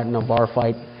kid, I got in a bar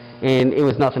fight, and it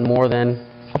was nothing more than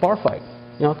a bar fight.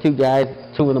 You know, 2 guys,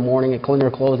 2 in the morning at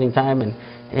their closing time, and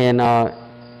in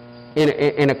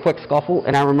a quick scuffle.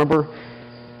 And I remember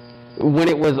when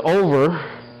it was over,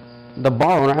 the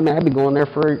bar owner, I mean, I'd been going there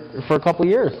for a couple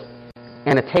years,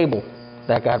 and a table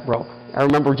that got broke. I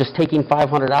remember just taking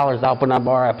 $500 out, putting on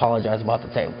bar. I apologize about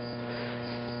the table.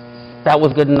 That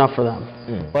was good enough for them.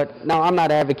 But no, I'm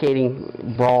not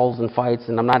advocating brawls and fights,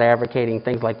 and I'm not advocating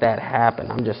things like that happen.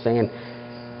 I'm just saying,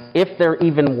 if there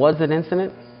even was an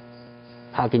incident,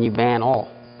 how can you ban all?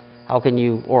 How can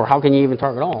you even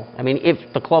target all? I mean, if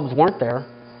the clubs weren't there,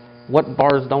 what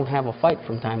bars don't have a fight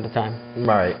from time to time?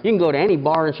 Right. You can go to any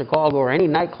bar in Chicago or any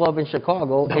nightclub in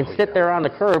Chicago and sit there on the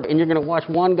curb, and you're going to watch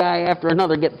one guy after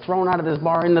another get thrown out of this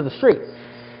bar into the street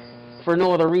for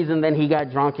no other reason than he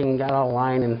got drunk and got out of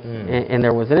line, and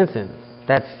there was an incident.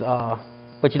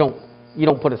 But you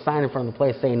don't put a sign in front of the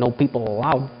place saying no people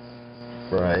allowed.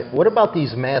 Right. What about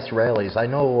these mass rallies? I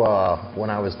know when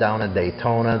I was down in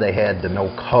Daytona, they had the no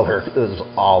color. It was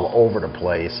all over the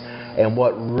place. And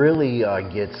what really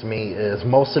gets me is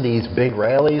most of these big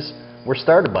rallies were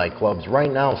started by clubs.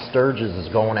 Right now, Sturgis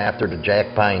is going after the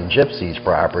Jack Pine Gypsies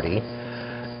property.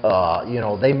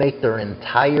 they make their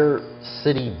entire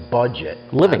city budget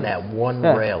Living. on that one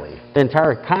Yeah. rally. The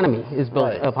entire economy is built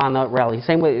Right. upon that rally.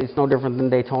 Same way, it's no different than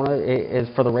Daytona is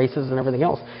for the races and everything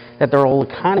else. That their whole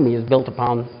economy is built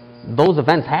upon those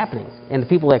events happening and the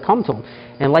people that come to them.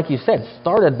 And like you said,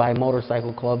 started by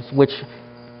motorcycle clubs, which,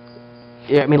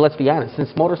 I mean, let's be honest,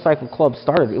 since motorcycle clubs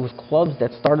started, it was clubs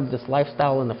that started this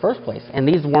lifestyle in the first place. And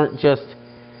these weren't just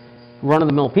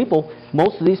run-of-the-mill people.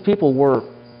 Most of these people were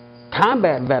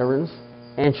combat veterans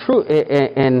and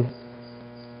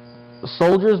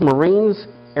soldiers, Marines,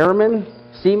 airmen,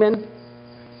 seamen,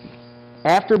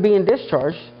 after being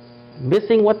discharged,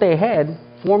 missing what they had,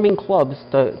 forming clubs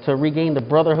to regain the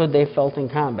brotherhood they felt in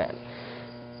combat.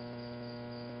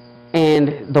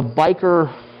 And the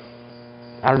biker,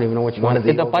 I don't even know what you want to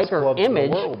say, the biker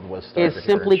image is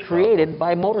simply created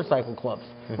by motorcycle clubs.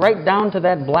 Right down to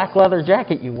that black leather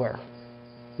jacket you wear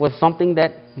was something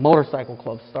that motorcycle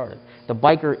clubs started. The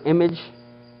biker image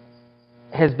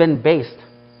has been based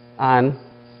on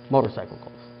motorcycle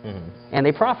clubs. And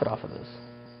they profit off of this.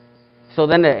 So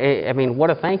then, I mean, what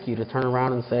a thank you to turn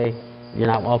around and say, you're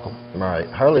not welcome. Right.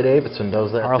 Harley Davidson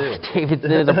does that Harley too.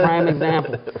 Davidson is a prime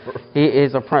example.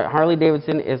 Harley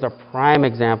Davidson is a prime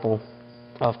example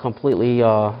of completely...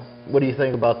 What do you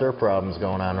think about their problems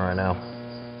going on right now?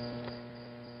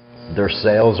 Their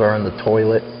sales are in the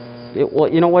toilet.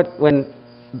 Well, you know what? When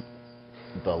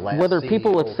the last whether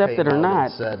people CEO accept it or came out not,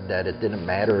 and said that it didn't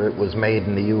matter, it was made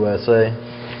in the USA.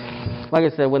 like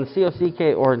I said, when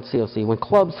when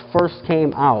clubs first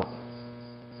came out,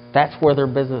 that's where their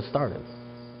business started.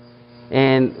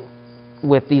 And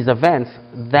with these events,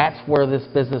 that's where this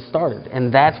business started.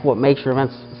 And that's what makes your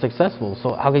events successful.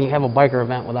 So how can you have a biker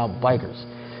event without bikers?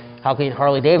 How can you,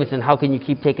 Harley Davidson, how can you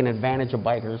keep taking advantage of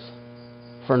bikers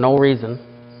for no reason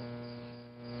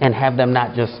and have them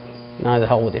not just, no, the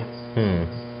hell with you?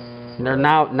 They're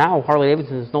now Harley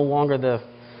Davidson is no longer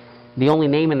the only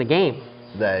name in the game.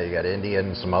 Yeah, you got India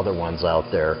and some other ones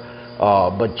out there.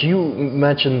 But you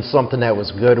mentioned something that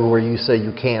was good where you say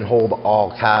you can't hold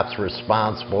all cops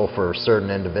responsible for certain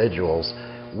individuals.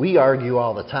 We argue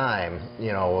all the time,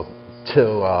 to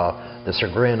the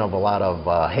chagrin of a lot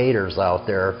of haters out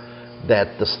there,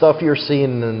 that the stuff you're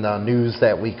seeing in the news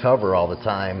that we cover all the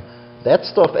time, that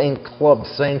stuff ain't club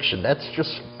sanctioned. That's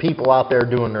just people out there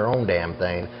doing their own damn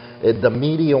thing. The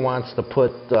media wants to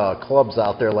put clubs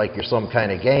out there like you're some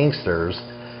kind of gangsters.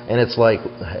 And it's like,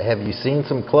 have you seen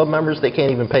some club members? They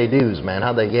can't even pay dues, man.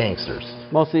 How they gangsters?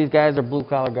 Most of these guys are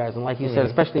blue-collar guys. And like you said,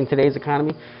 especially in today's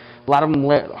economy, a lot of them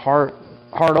hard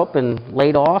up and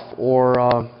laid off, or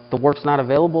the work's not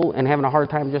available and having a hard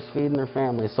time just feeding their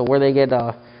families. So where they get...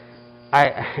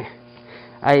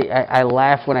 I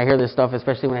laugh when I hear this stuff,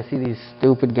 especially when I see these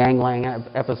stupid gangland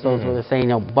episodes where they're saying,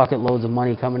 bucket loads of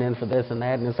money coming in for this and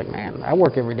that. And it's like, man, I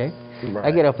work every day. Right.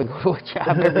 I get up and go to a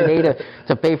job every day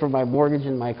to pay for my mortgage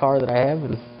and my car that I have,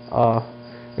 and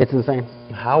it's insane.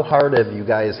 How hard have you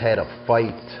guys had to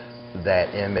fight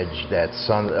that image that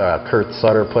Kurt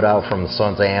Sutter put out from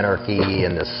Sons of Anarchy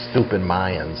and this stupid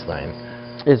Mayans thing?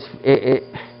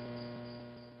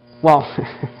 Well,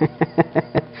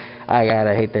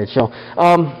 I hate that show.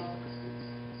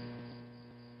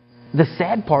 The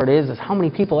sad part is how many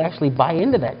people actually buy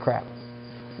into that crap.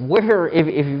 Where,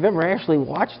 if you've ever actually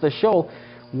watched the show,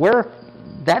 where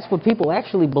that's what people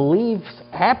actually believe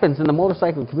happens in the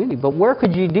motorcycle community. But where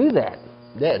could you do that?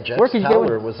 Yeah, Jeff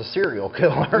Tyler was a serial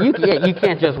killer. You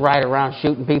can't just ride around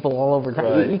shooting people all over town.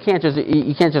 Right. You can't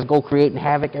just go creating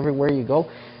havoc everywhere you go.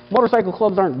 Motorcycle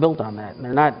clubs aren't built on that.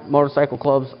 They're not. Motorcycle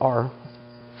clubs are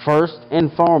first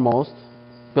and foremost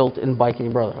built in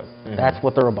biking brotherhood. That's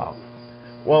what they're about.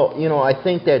 Well, I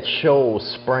think that show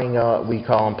sprang up, we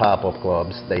call them pop-up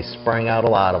clubs. They sprang out a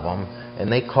lot of them,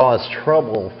 and they caused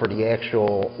trouble for the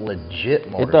actual legit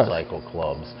motorcycle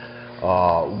clubs.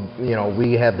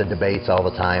 We have the debates all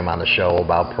the time on the show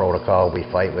about protocol.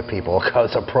 We fight with people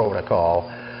because of protocol.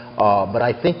 But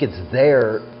I think it's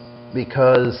there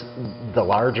because the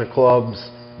larger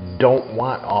clubs don't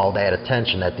want all that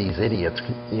attention that these idiots,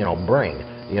 bring.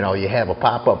 You have a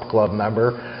pop-up club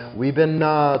member. We've been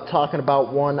talking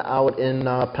about one out in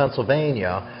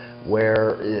Pennsylvania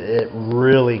where it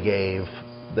really gave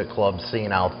the club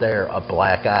scene out there a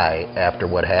black eye after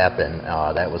what happened.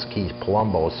 That was Keith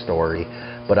Palumbo's story.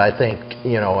 But I think,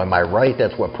 am I right?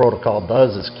 That's what protocol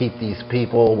does, is keep these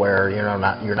people where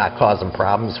you're not causing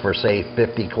problems for, say,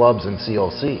 50 clubs in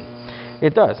COC.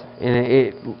 It does,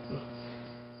 and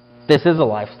this is a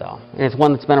lifestyle, and it's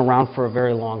one that's been around for a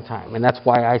very long time, and that's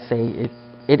why I say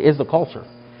it is a culture.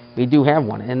 We do have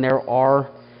one, and there are,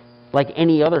 like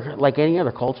any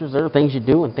other cultures, there are things you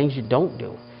do and things you don't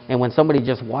do. And when somebody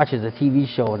just watches a TV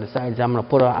show and decides I'm going to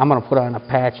put on a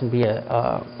patch and be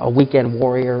a weekend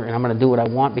warrior and I'm going to do what I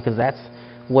want because that's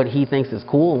what he thinks is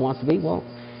cool and wants to be, well,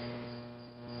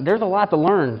 there's a lot to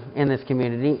learn in this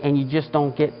community, and you just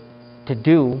don't get to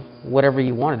do whatever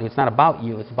you want to do. It's not about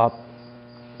you. It's about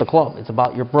the club. It's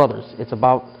about your brothers. It's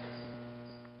about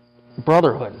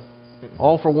brotherhood.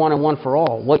 All for one and one for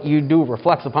all. What you do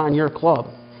reflects upon your club.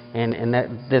 And in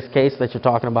this case that you're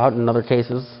talking about, and other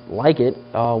cases like it,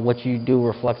 what you do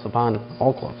reflects upon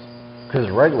all clubs. Because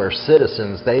regular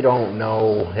citizens, they don't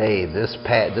know, hey,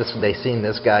 they seen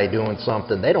this guy doing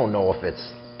something. They don't know if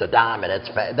it's the dominant.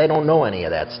 They don't know any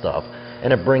of that stuff.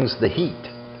 And it brings the heat.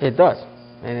 It does.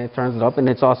 And it turns it up. And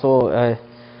it's also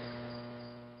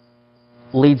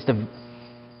leads to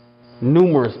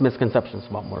numerous misconceptions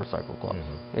about motorcycle clubs.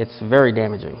 Mm-hmm. It's very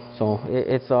damaging. So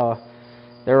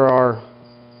there are,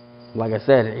 like I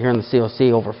said, here in the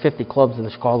COC, over 50 clubs in the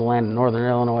Chicagoland and Northern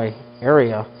Illinois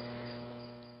area.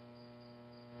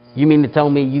 You mean to tell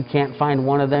me you can't find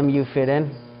one of them you fit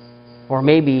in? Or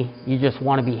maybe you just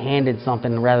want to be handed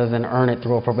something rather than earn it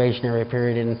through a probationary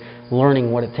period and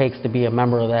learning what it takes to be a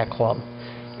member of that club.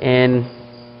 And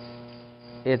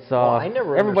it's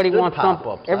everybody wants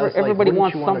something. Everybody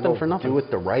wants something for nothing. Do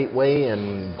it the right way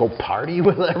and go party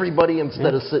with everybody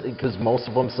instead of sitting, because most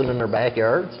of them sit in their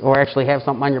backyards. Or actually have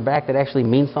something on your back that actually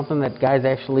means something that guys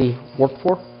actually work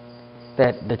for.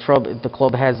 That the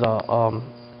club has a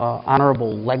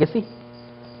honorable legacy,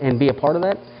 and be a part of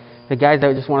that. The guys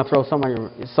that just want to throw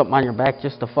something on your back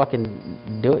just to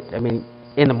fucking do it. I mean,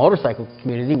 in the motorcycle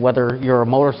community, whether you're a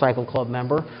motorcycle club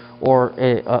member or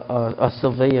a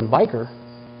civilian biker,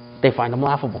 they find them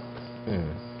laughable.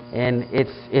 Mm. And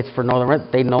it's for no other reason.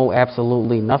 They know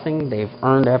absolutely nothing. They've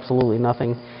earned absolutely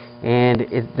nothing. And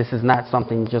this is not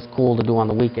something just cool to do on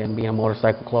the weekend. Being a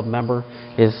motorcycle club member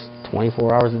is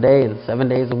 24 hours a day and 7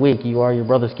 days a week. You are your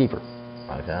brother's keeper.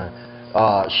 Okay.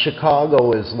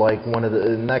 Chicago is like one of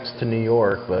the, next to New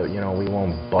York, but we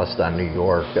won't bust on New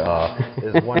York,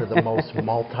 is one of the most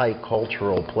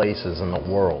multicultural places in the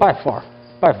world. By far.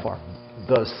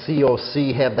 Does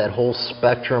COC have that whole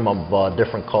spectrum of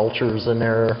different cultures in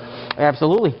there?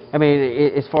 Absolutely. I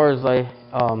mean, as far as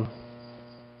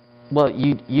well,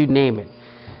 you name it.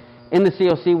 In the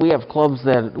COC, we have clubs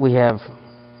that we have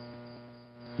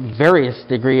various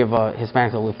degree of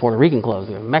Hispanic. We have Puerto Rican clubs,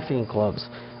 we have Mexican clubs,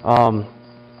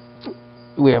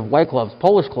 we have white clubs,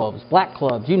 Polish clubs, black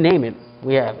clubs, you name it,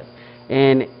 we have it.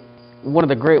 And one of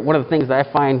the things that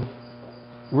I find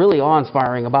really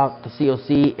awe-inspiring about the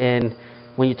COC, and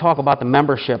when you talk about the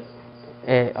membership's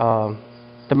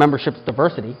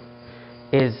diversity,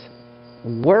 is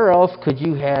where else could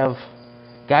you have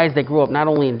guys that grew up not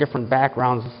only in different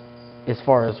backgrounds as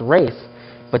far as race,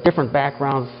 but different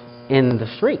backgrounds in the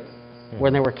street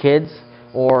when they were kids,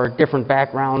 or different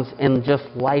backgrounds in just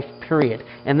life, period.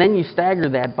 And then you stagger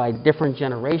that by different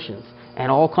generations,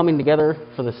 and all coming together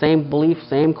for the same belief,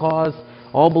 same cause,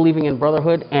 all believing in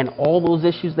brotherhood, and all those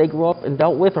issues they grew up and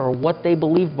dealt with, or what they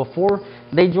believed before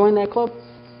they joined that club,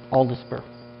 all disappear.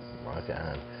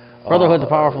 Okay. Brotherhood's a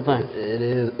powerful thing. It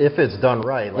is, if it's done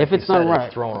right. Like if it's done right.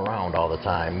 It's thrown around all the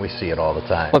time. We see it all the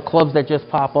time. But clubs that just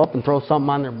pop up and throw something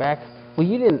on their back, well,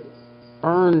 you didn't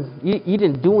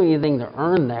do anything to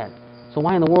earn that. So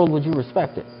why in the world would you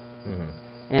respect it?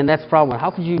 Mm-hmm. And that's the problem.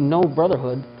 How could you know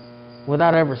brotherhood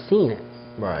without ever seeing it?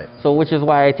 Right. So which is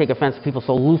why I take offense to people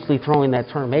so loosely throwing that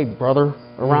term, hey, brother,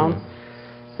 around.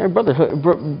 Mm-hmm. Hey, brotherhood,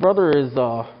 brother is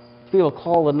to be able to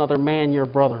call another man your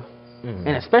brother. Mm-hmm.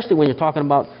 And especially when you're talking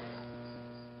about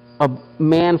a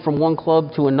man from one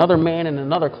club to another man in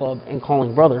another club and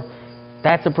calling brother,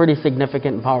 that's a pretty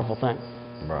significant and powerful thing.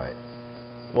 Right.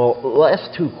 Well,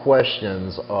 last two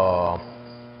questions.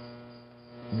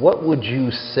 What would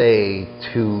you say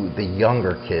to the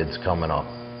younger kids coming up?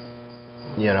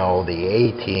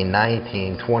 The 18,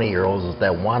 19, 20-year-olds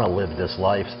that want to live this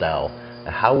lifestyle.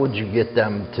 How would you get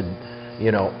them to,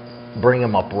 bring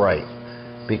them up right?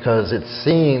 Because it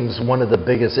seems one of the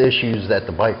biggest issues that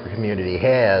the biker community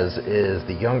has is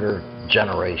the younger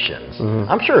generations.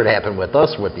 Mm-hmm. I'm sure it happened with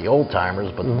us with the old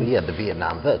timers, but we had the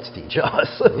Vietnam vets teach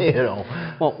us,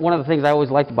 Well, one of the things I always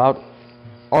liked about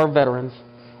our veterans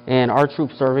and our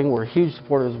troops serving, we're huge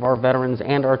supporters of our veterans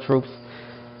and our troops.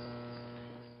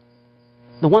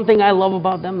 The one thing I love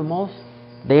about them the most,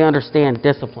 they understand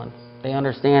discipline. They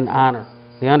understand honor.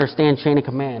 They understand chain of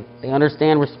command. They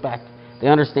understand respect. They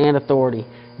understand authority.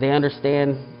 They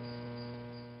understand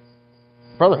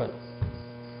brotherhood.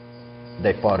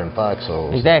 They fought in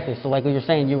foxholes. Exactly. So like what you're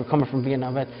saying, you were coming from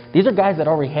Vietnam vets. These are guys that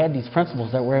already had these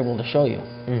principles that we're able to show you.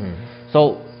 Mm-hmm.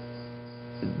 So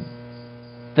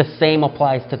the same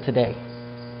applies to today.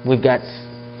 We've got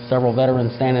several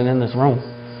veterans standing in this room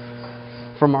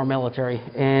from our military,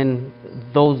 and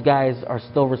those guys are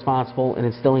still responsible in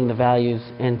instilling the values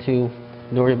into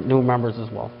new members as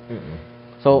well.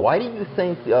 So why do you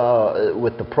think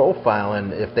with the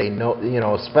profiling, if they know,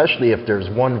 especially if there's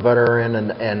one veteran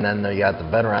and then they got the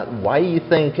veteran, why do you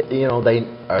think,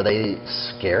 are they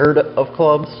scared of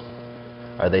clubs?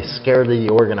 Are they scared of the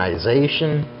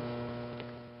organization?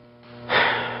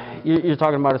 You're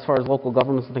talking about as far as local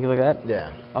governments and things like that?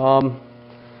 Yeah.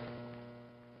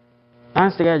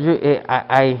 Honestly,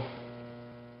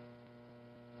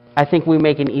 I think we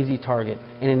make an easy target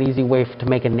and an easy way to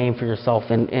make a name for yourself.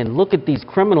 And look at these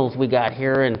criminals we got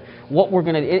here and what we're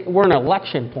an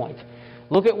election point.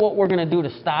 Look at what we're going to do to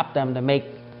stop them to make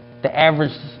the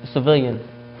average civilian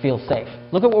feel safe.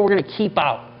 Look at what we're going to keep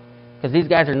out. Because these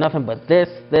guys are nothing but this,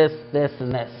 and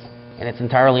this. And it's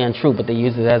entirely untrue, but they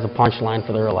use it as a punchline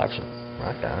for their election.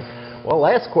 Okay. Well,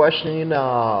 last question.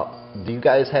 Do you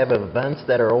guys have events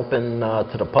that are open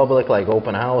to the public, like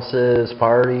open houses,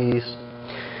 parties?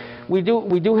 We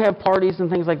do have parties and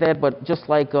things like that, but just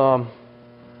like,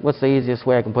 what's the easiest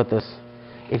way I can put this?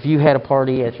 If you had a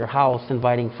party at your house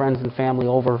inviting friends and family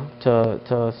over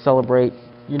to celebrate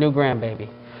your new grandbaby,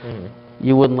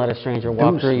 you wouldn't let a stranger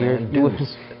walk through your...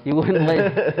 You wouldn't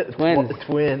let...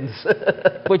 Twins.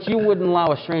 But you wouldn't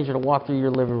allow a stranger to walk through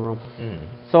your living room.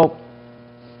 So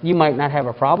you might not have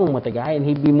a problem with the guy, and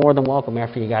he'd be more than welcome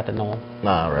after you got to know him.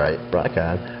 All right.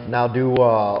 Okay. Now, this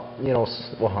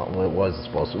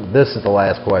is the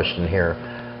last question here.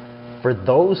 For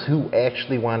those who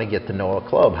actually want to get to know a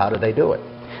club, how do they do it?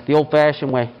 The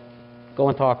old-fashioned way. Go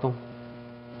and talk to them.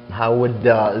 How would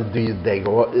do they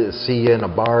go see you in a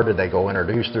bar? Do they go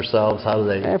introduce themselves? How do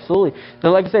they? Absolutely. So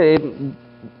like I said,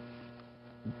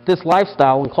 this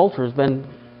lifestyle and culture has been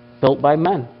built by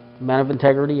men of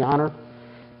integrity, honor.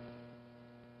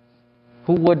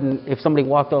 Who wouldn't, if somebody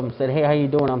walked up and said, "Hey, how you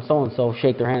doing? I'm so and so,"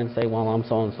 shake their hand and say, "Well, I'm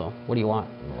so and so. What do you want?"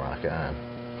 Rock on.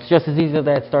 It's just as easy as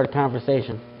that to start a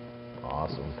conversation.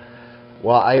 Awesome.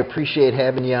 Well, I appreciate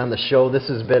having you on the show. This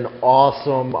has been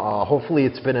awesome. Hopefully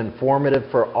it's been informative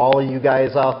for all of you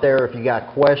guys out there. If you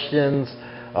got questions,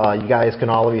 you guys can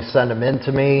always send them in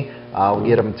to me. I'll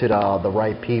get them to the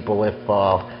right people if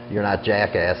you're not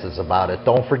jackasses about it.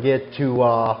 Don't forget to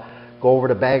go over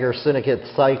to Bagger Syndicate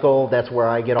Cycle. That's where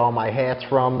I get all my hats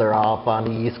from. They're off on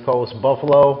the East Coast,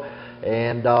 Buffalo.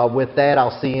 And with that,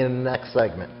 I'll see you in the next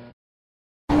segment.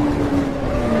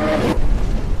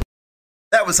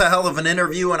 That was a hell of an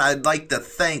interview, and I'd like to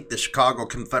thank the Chicago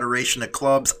Confederation of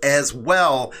Clubs as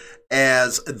well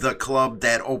as the club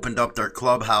that opened up their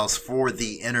clubhouse for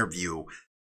the interview.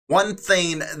 One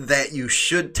thing that you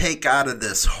should take out of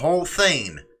this whole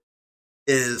thing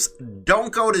is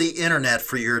don't go to the internet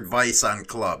for your advice on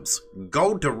clubs.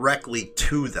 Go directly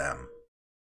to them.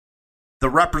 The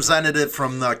representative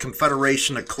from the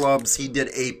Confederation of Clubs, he did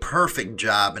a perfect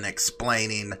job in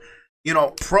explaining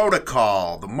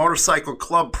protocol, the motorcycle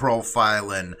club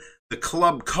profiling, the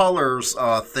club colors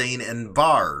thing in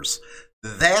bars.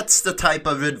 That's the type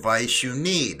of advice you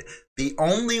need. The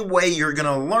only way you're going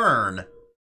to learn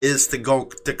is to go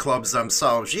to clubs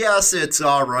themselves. Yes, it's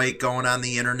all right going on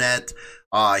the internet,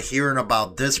 hearing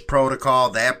about this protocol,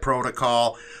 that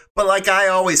protocol. But like I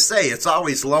always say, it's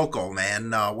always local,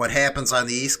 man. What happens on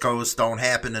the East Coast don't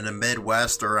happen in the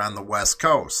Midwest or on the West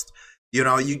Coast. You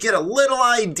get a little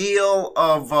idea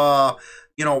of,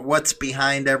 what's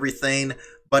behind everything.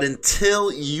 But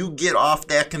until you get off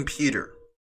that computer,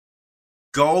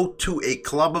 go to a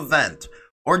club event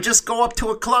or just go up to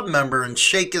a club member and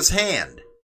shake his hand.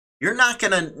 You're not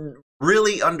going to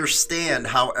really understand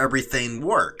how everything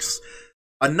works.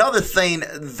 Another thing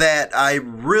that I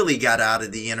really got out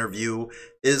of the interview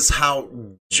is how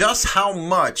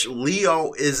much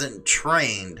Leo isn't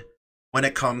trained when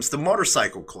it comes to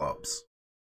motorcycle clubs.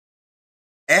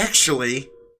 Actually,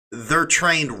 they're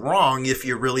trained wrong if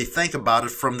you really think about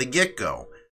it from the get-go.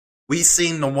 We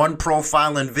seen the one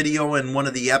profiling video in one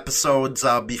of the episodes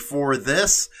before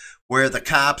this where the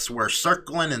cops were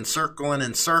circling and circling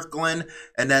and circling,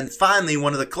 and then finally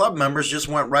one of the club members just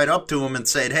went right up to him and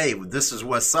said, "Hey, this is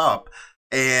what's up."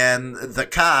 And the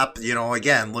cop,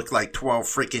 again, looked like 12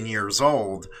 freaking years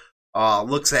old,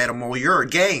 looks at him, "Well, you're a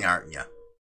gang, aren't you?"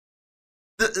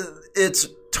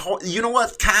 You know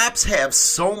what? Cops have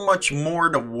so much more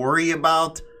to worry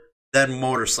about than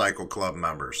motorcycle club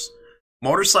members.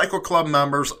 Motorcycle club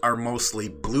members are mostly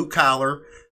blue collar.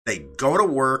 They go to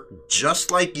work just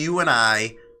like you and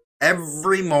I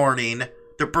every morning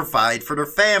to provide for their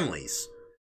families.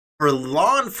 For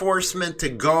law enforcement to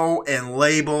go and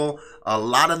label a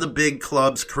lot of the big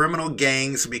clubs criminal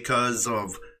gangs because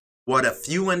of what a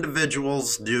few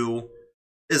individuals do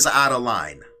is out of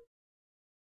line.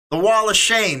 The Wall of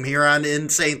Shame here on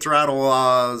Insane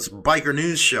Throttle's Biker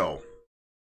News Show.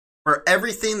 For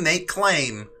everything they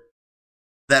claim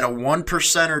that a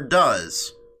 1%er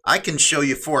does, I can show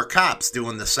you 4 cops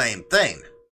doing the same thing.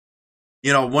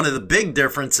 You know, one of the big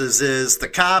differences is the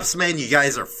cops, man, you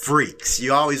guys are freaks.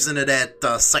 You always into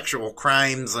that sexual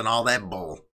crimes and all that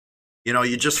bull. You know,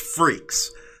 you're just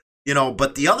freaks. You know,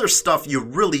 but the other stuff you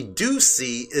really do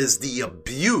see is the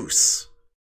abuse.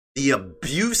 The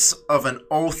abuse of an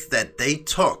oath that they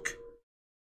took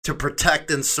to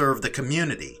protect and serve the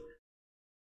community.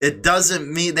 It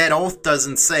doesn't mean, that oath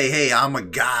doesn't say, hey, I'm a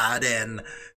god and,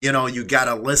 you know, you got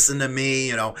to listen to me,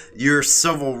 you know, your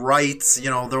civil rights,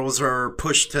 you know, those are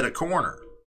pushed to the corner.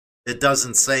 It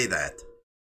doesn't say that.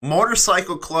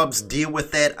 Motorcycle clubs deal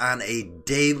with that on a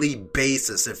daily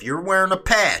basis. If you're wearing a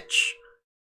patch,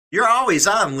 you're always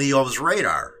on Leo's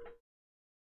radar.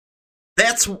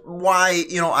 That's why,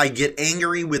 you know, I get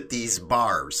angry with these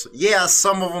bars. Yeah,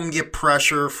 some of them get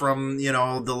pressure from, you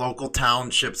know, the local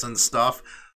townships and stuff.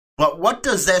 But what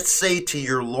does that say to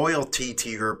your loyalty to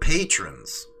your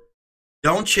patrons?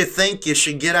 Don't you think you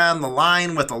should get on the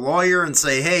line with a lawyer and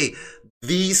say, hey,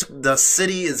 the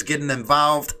city is getting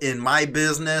involved in my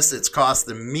business. It's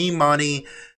costing me money.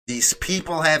 These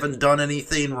people haven't done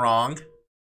anything wrong.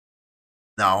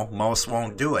 No, most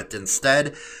won't do it.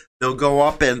 Instead, they'll go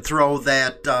up and throw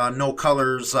that no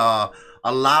colors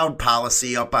allowed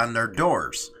policy up on their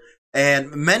doors. And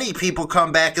many people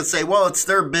come back and say, well, it's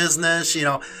their business, you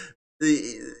know,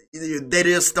 they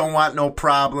just don't want no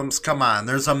problems. Come on,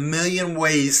 there's a million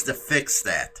ways to fix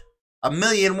that. A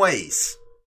million ways.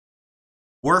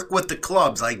 Work with the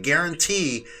clubs. I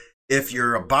guarantee if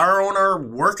you're a bar owner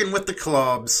working with the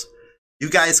clubs, you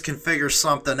guys can figure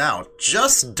something out.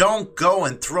 Just don't go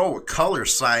and throw a color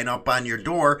sign up on your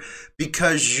door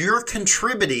because you're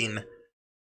contributing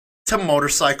to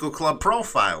motorcycle club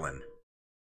profiling.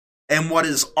 And what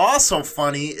is also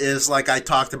funny is, like I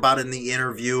talked about in the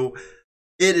interview,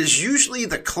 it is usually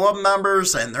the club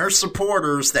members and their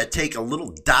supporters that take a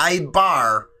little dyed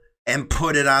bar and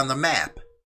put it on the map.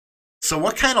 So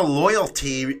what kind of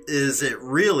loyalty is it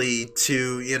really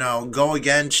to, you know, go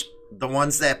against the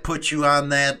ones that put you on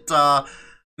that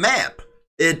map?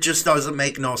 It just doesn't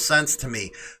make no sense to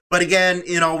me. But again,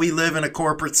 you know, we live in a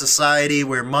corporate society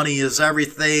where money is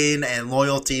everything and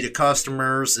loyalty to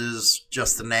customers is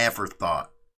just an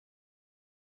afterthought.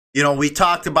 You know, we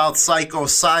talked about Psycho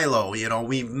Silo. You know,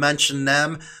 we've mentioned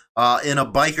them in a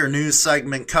biker news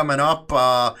segment coming up.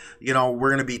 You know,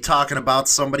 we're going to be talking about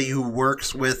somebody who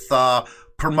works with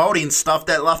promoting stuff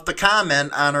that left a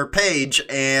comment on her page.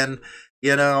 And,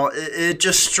 you know, it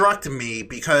just struck me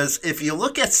because if you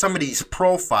look at some of these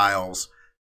profiles,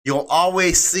 you'll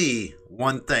always see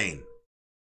one thing.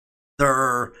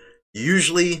 They're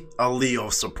usually a Leo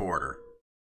supporter.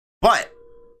 But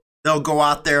they'll go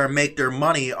out there and make their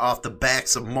money off the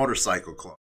backs of motorcycle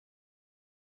clubs.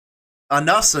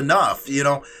 Enough's enough. You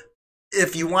know,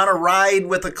 if you want to ride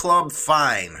with a club,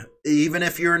 fine. Even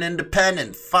if you're an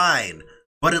independent, fine.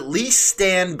 But at least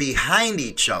stand behind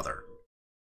each other.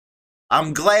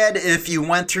 I'm glad if you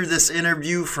went through this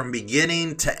interview from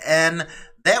beginning to end.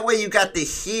 That way you got to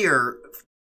hear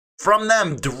from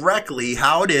them directly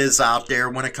how it is out there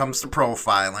when it comes to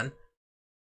profiling.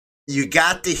 You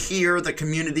got to hear the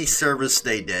community service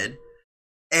they did.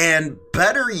 And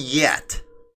better yet,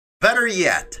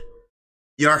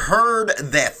 you heard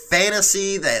that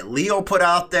fantasy that Leo put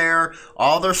out there,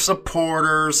 all their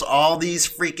supporters, all these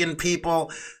freaking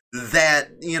people that,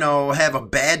 you know, have a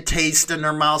bad taste in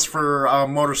their mouths for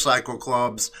motorcycle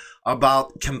clubs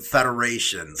about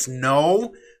confederations.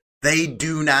 No, they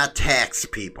do not tax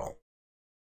people.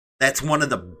 That's one of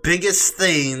the biggest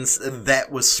things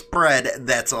that was spread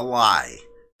that's a lie.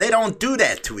 They don't do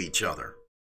that to each other.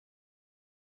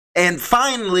 And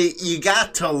finally, you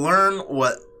got to learn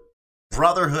what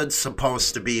brotherhood's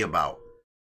supposed to be about.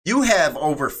 You have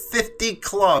over 50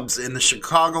 clubs in the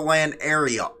Chicagoland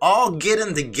area, all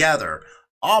getting together,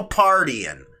 all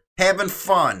partying, having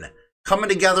fun, coming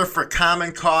together for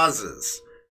common causes.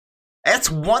 That's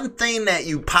one thing that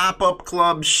you pop-up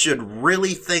clubs should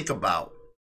really think about.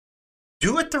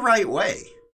 Do it the right way.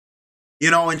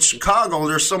 You know, in Chicago,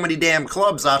 there's so many damn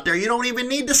clubs out there, you don't even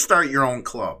need to start your own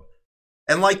club.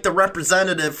 And like the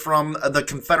representative from the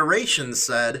Confederation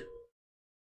said,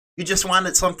 you just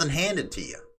wanted something handed to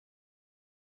you.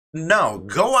 No,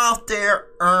 go out there,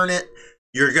 earn it.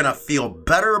 You're going to feel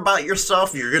better about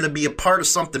yourself. You're going to be a part of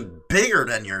something bigger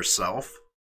than yourself.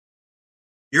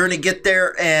 You're going to get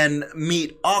there and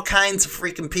meet all kinds of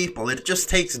freaking people. It just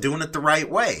takes doing it the right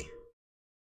way.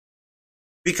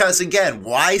 Because, again,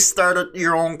 why start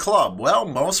your own club? Well,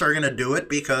 most are going to do it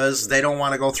because they don't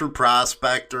want to go through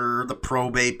prospect or the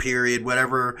probate period,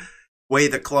 whatever way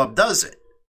the club does it.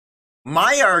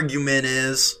 My argument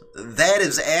is that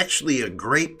is actually a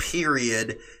great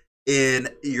period in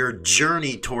your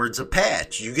journey towards a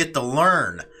patch. You get to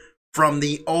learn from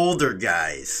the older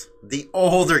guys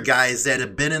that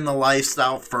have been in the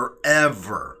lifestyle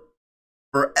forever,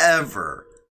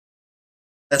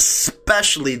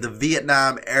 especially the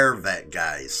Vietnam Air Vet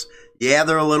guys. Yeah,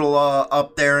 they're a little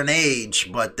up there in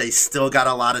age, but they still got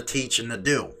a lot of teaching to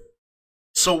do.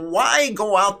 So why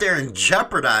go out there and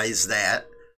jeopardize that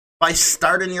by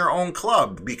starting your own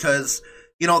club? Because,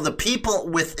 you know, the people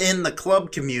within the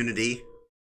club community,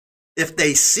 if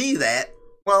they see that,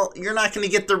 well, you're not going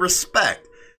to get the respect.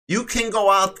 You can go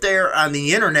out there on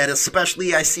the internet,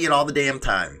 especially, I see it all the damn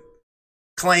time,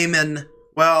 claiming,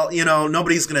 well, you know,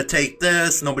 nobody's going to take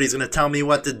this, nobody's going to tell me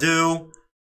what to do.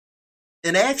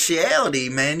 In actuality,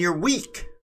 man, you're weak.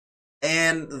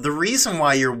 And the reason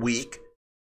why you're weak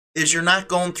is you're not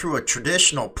going through a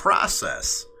traditional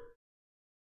process.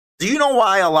 Do you know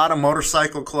why a lot of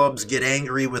motorcycle clubs get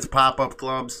angry with pop-up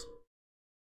clubs?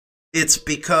 It's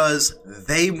because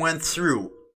they went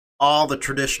through all the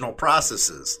traditional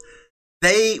processes.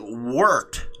 They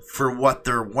worked for what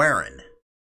they're wearing.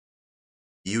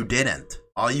 You didn't.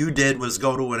 All you did was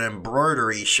go to an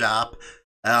embroidery shop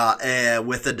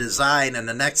with a design, and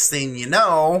the next thing you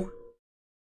know,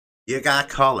 you got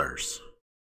colors.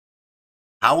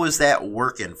 How is that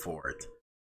working for it?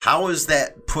 How is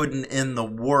that putting in the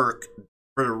work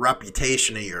for the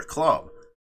reputation of your club?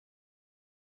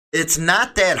 It's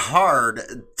not that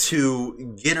hard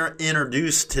to get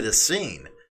introduced to the scene.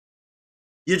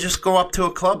 You just go up to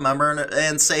a club member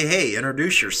and say, hey,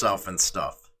 introduce yourself and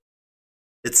stuff.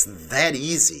 It's that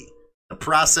easy. The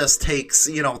process takes,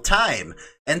 time.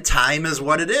 And time is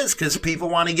what it is because people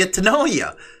want to get to know you.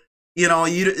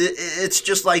 It's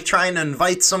just like trying to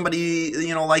invite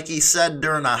somebody, like he said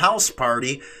during a house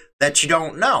party that you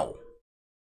don't know.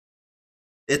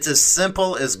 It's as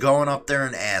simple as going up there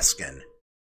and asking.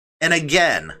 And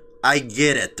again, I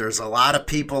get it. There's a lot of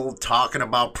people talking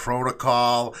about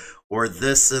protocol or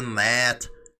this and that.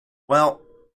 Well,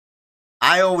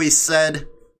 I always said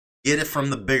get it from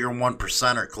the bigger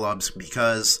 1%er clubs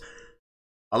because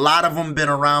a lot of them been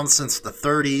around since the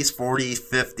 30s, 40s,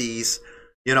 50s.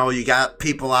 You got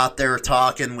people out there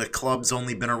talking with clubs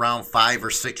only been around 5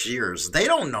 or 6 years. They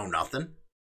don't know nothing.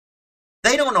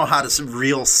 They don't know how this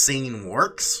real scene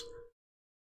works.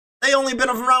 They only been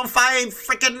around 5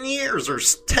 freaking years or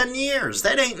 10 years.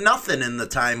 That ain't nothing in the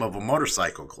time of a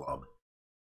motorcycle club.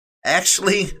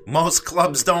 Actually, most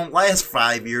clubs don't last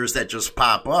 5 years that just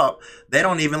pop up. They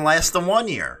don't even last them 1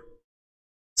 year.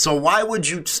 So why would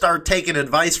you start taking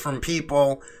advice from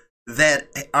people that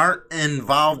aren't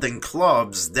involved in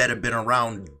clubs that have been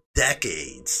around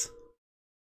decades?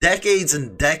 Decades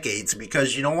and decades,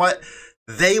 because you know what?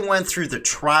 They went through the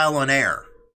trial and error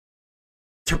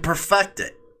to perfect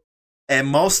it. And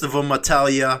most of them will tell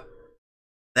you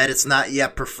that it's not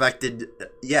yet perfected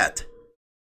yet.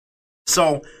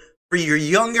 So for your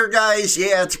younger guys,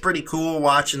 yeah, it's pretty cool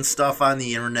watching stuff on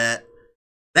the internet.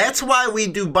 That's why we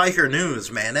do biker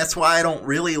news, man. That's why I don't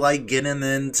really like getting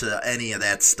into any of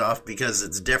that stuff because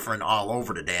it's different all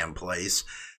over the damn place.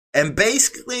 And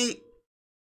basically,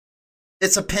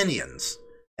 it's opinions.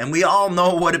 And we all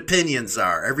know what opinions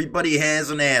are. Everybody has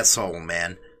an asshole,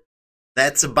 man.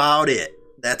 That's about it.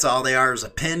 That's all they are is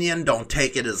opinion. Don't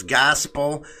take it as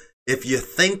gospel. If you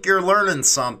think you're learning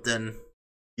something,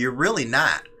 you're really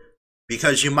not.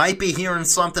 Because you might be hearing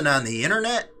something on the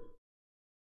internet,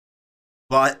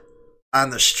 but on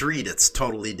the street, it's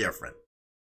totally different.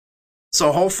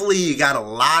 So hopefully you got a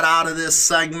lot out of this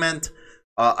segment.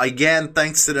 Again,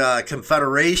 thanks to the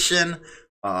Confederation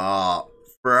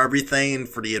for everything,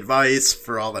 for the advice,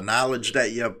 for all the knowledge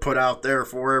that you put out there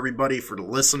for everybody, for the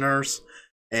listeners.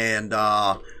 And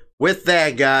with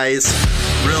that, guys,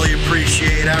 really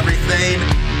appreciate everything.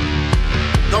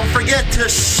 Don't forget to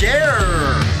share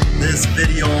this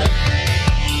video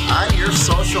on your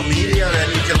social media,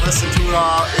 and you can listen to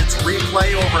its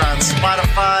replay over on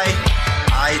Spotify,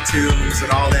 iTunes,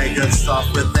 and all that good stuff.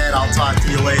 With that, I'll talk to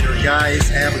you later, guys.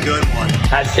 Have a good one.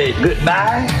 I say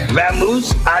goodbye,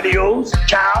 vamoose, adios,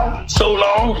 ciao, so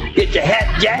long, get your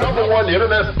hat jacked. #1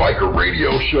 Internet Biker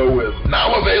Radio Show is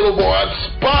now available on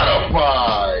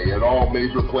Spotify and all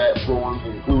major platforms,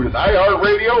 including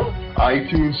iHeartRadio,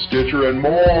 iTunes, Stitcher, and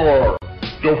more.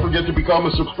 Don't forget to become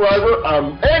a subscriber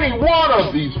on any one of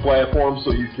these platforms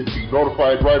so you can be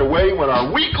notified right away when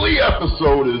our weekly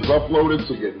episode is uploaded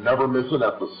so you never miss an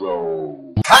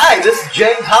episode. Hi, this is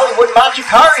James Hollywood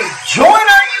Machikari. Join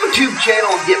our YouTube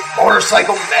channel and get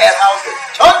Motorcycle Madhouse and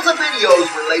tons of videos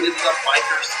related to the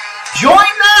bikers. Join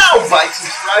now by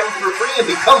subscribing for free and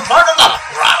become part of the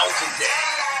Throttle today.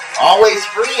 Always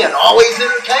free and always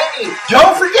entertaining.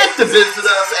 Don't forget to visit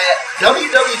us at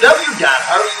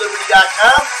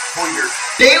www.harleyliberty.com for your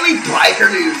daily biker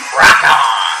news. Rock on!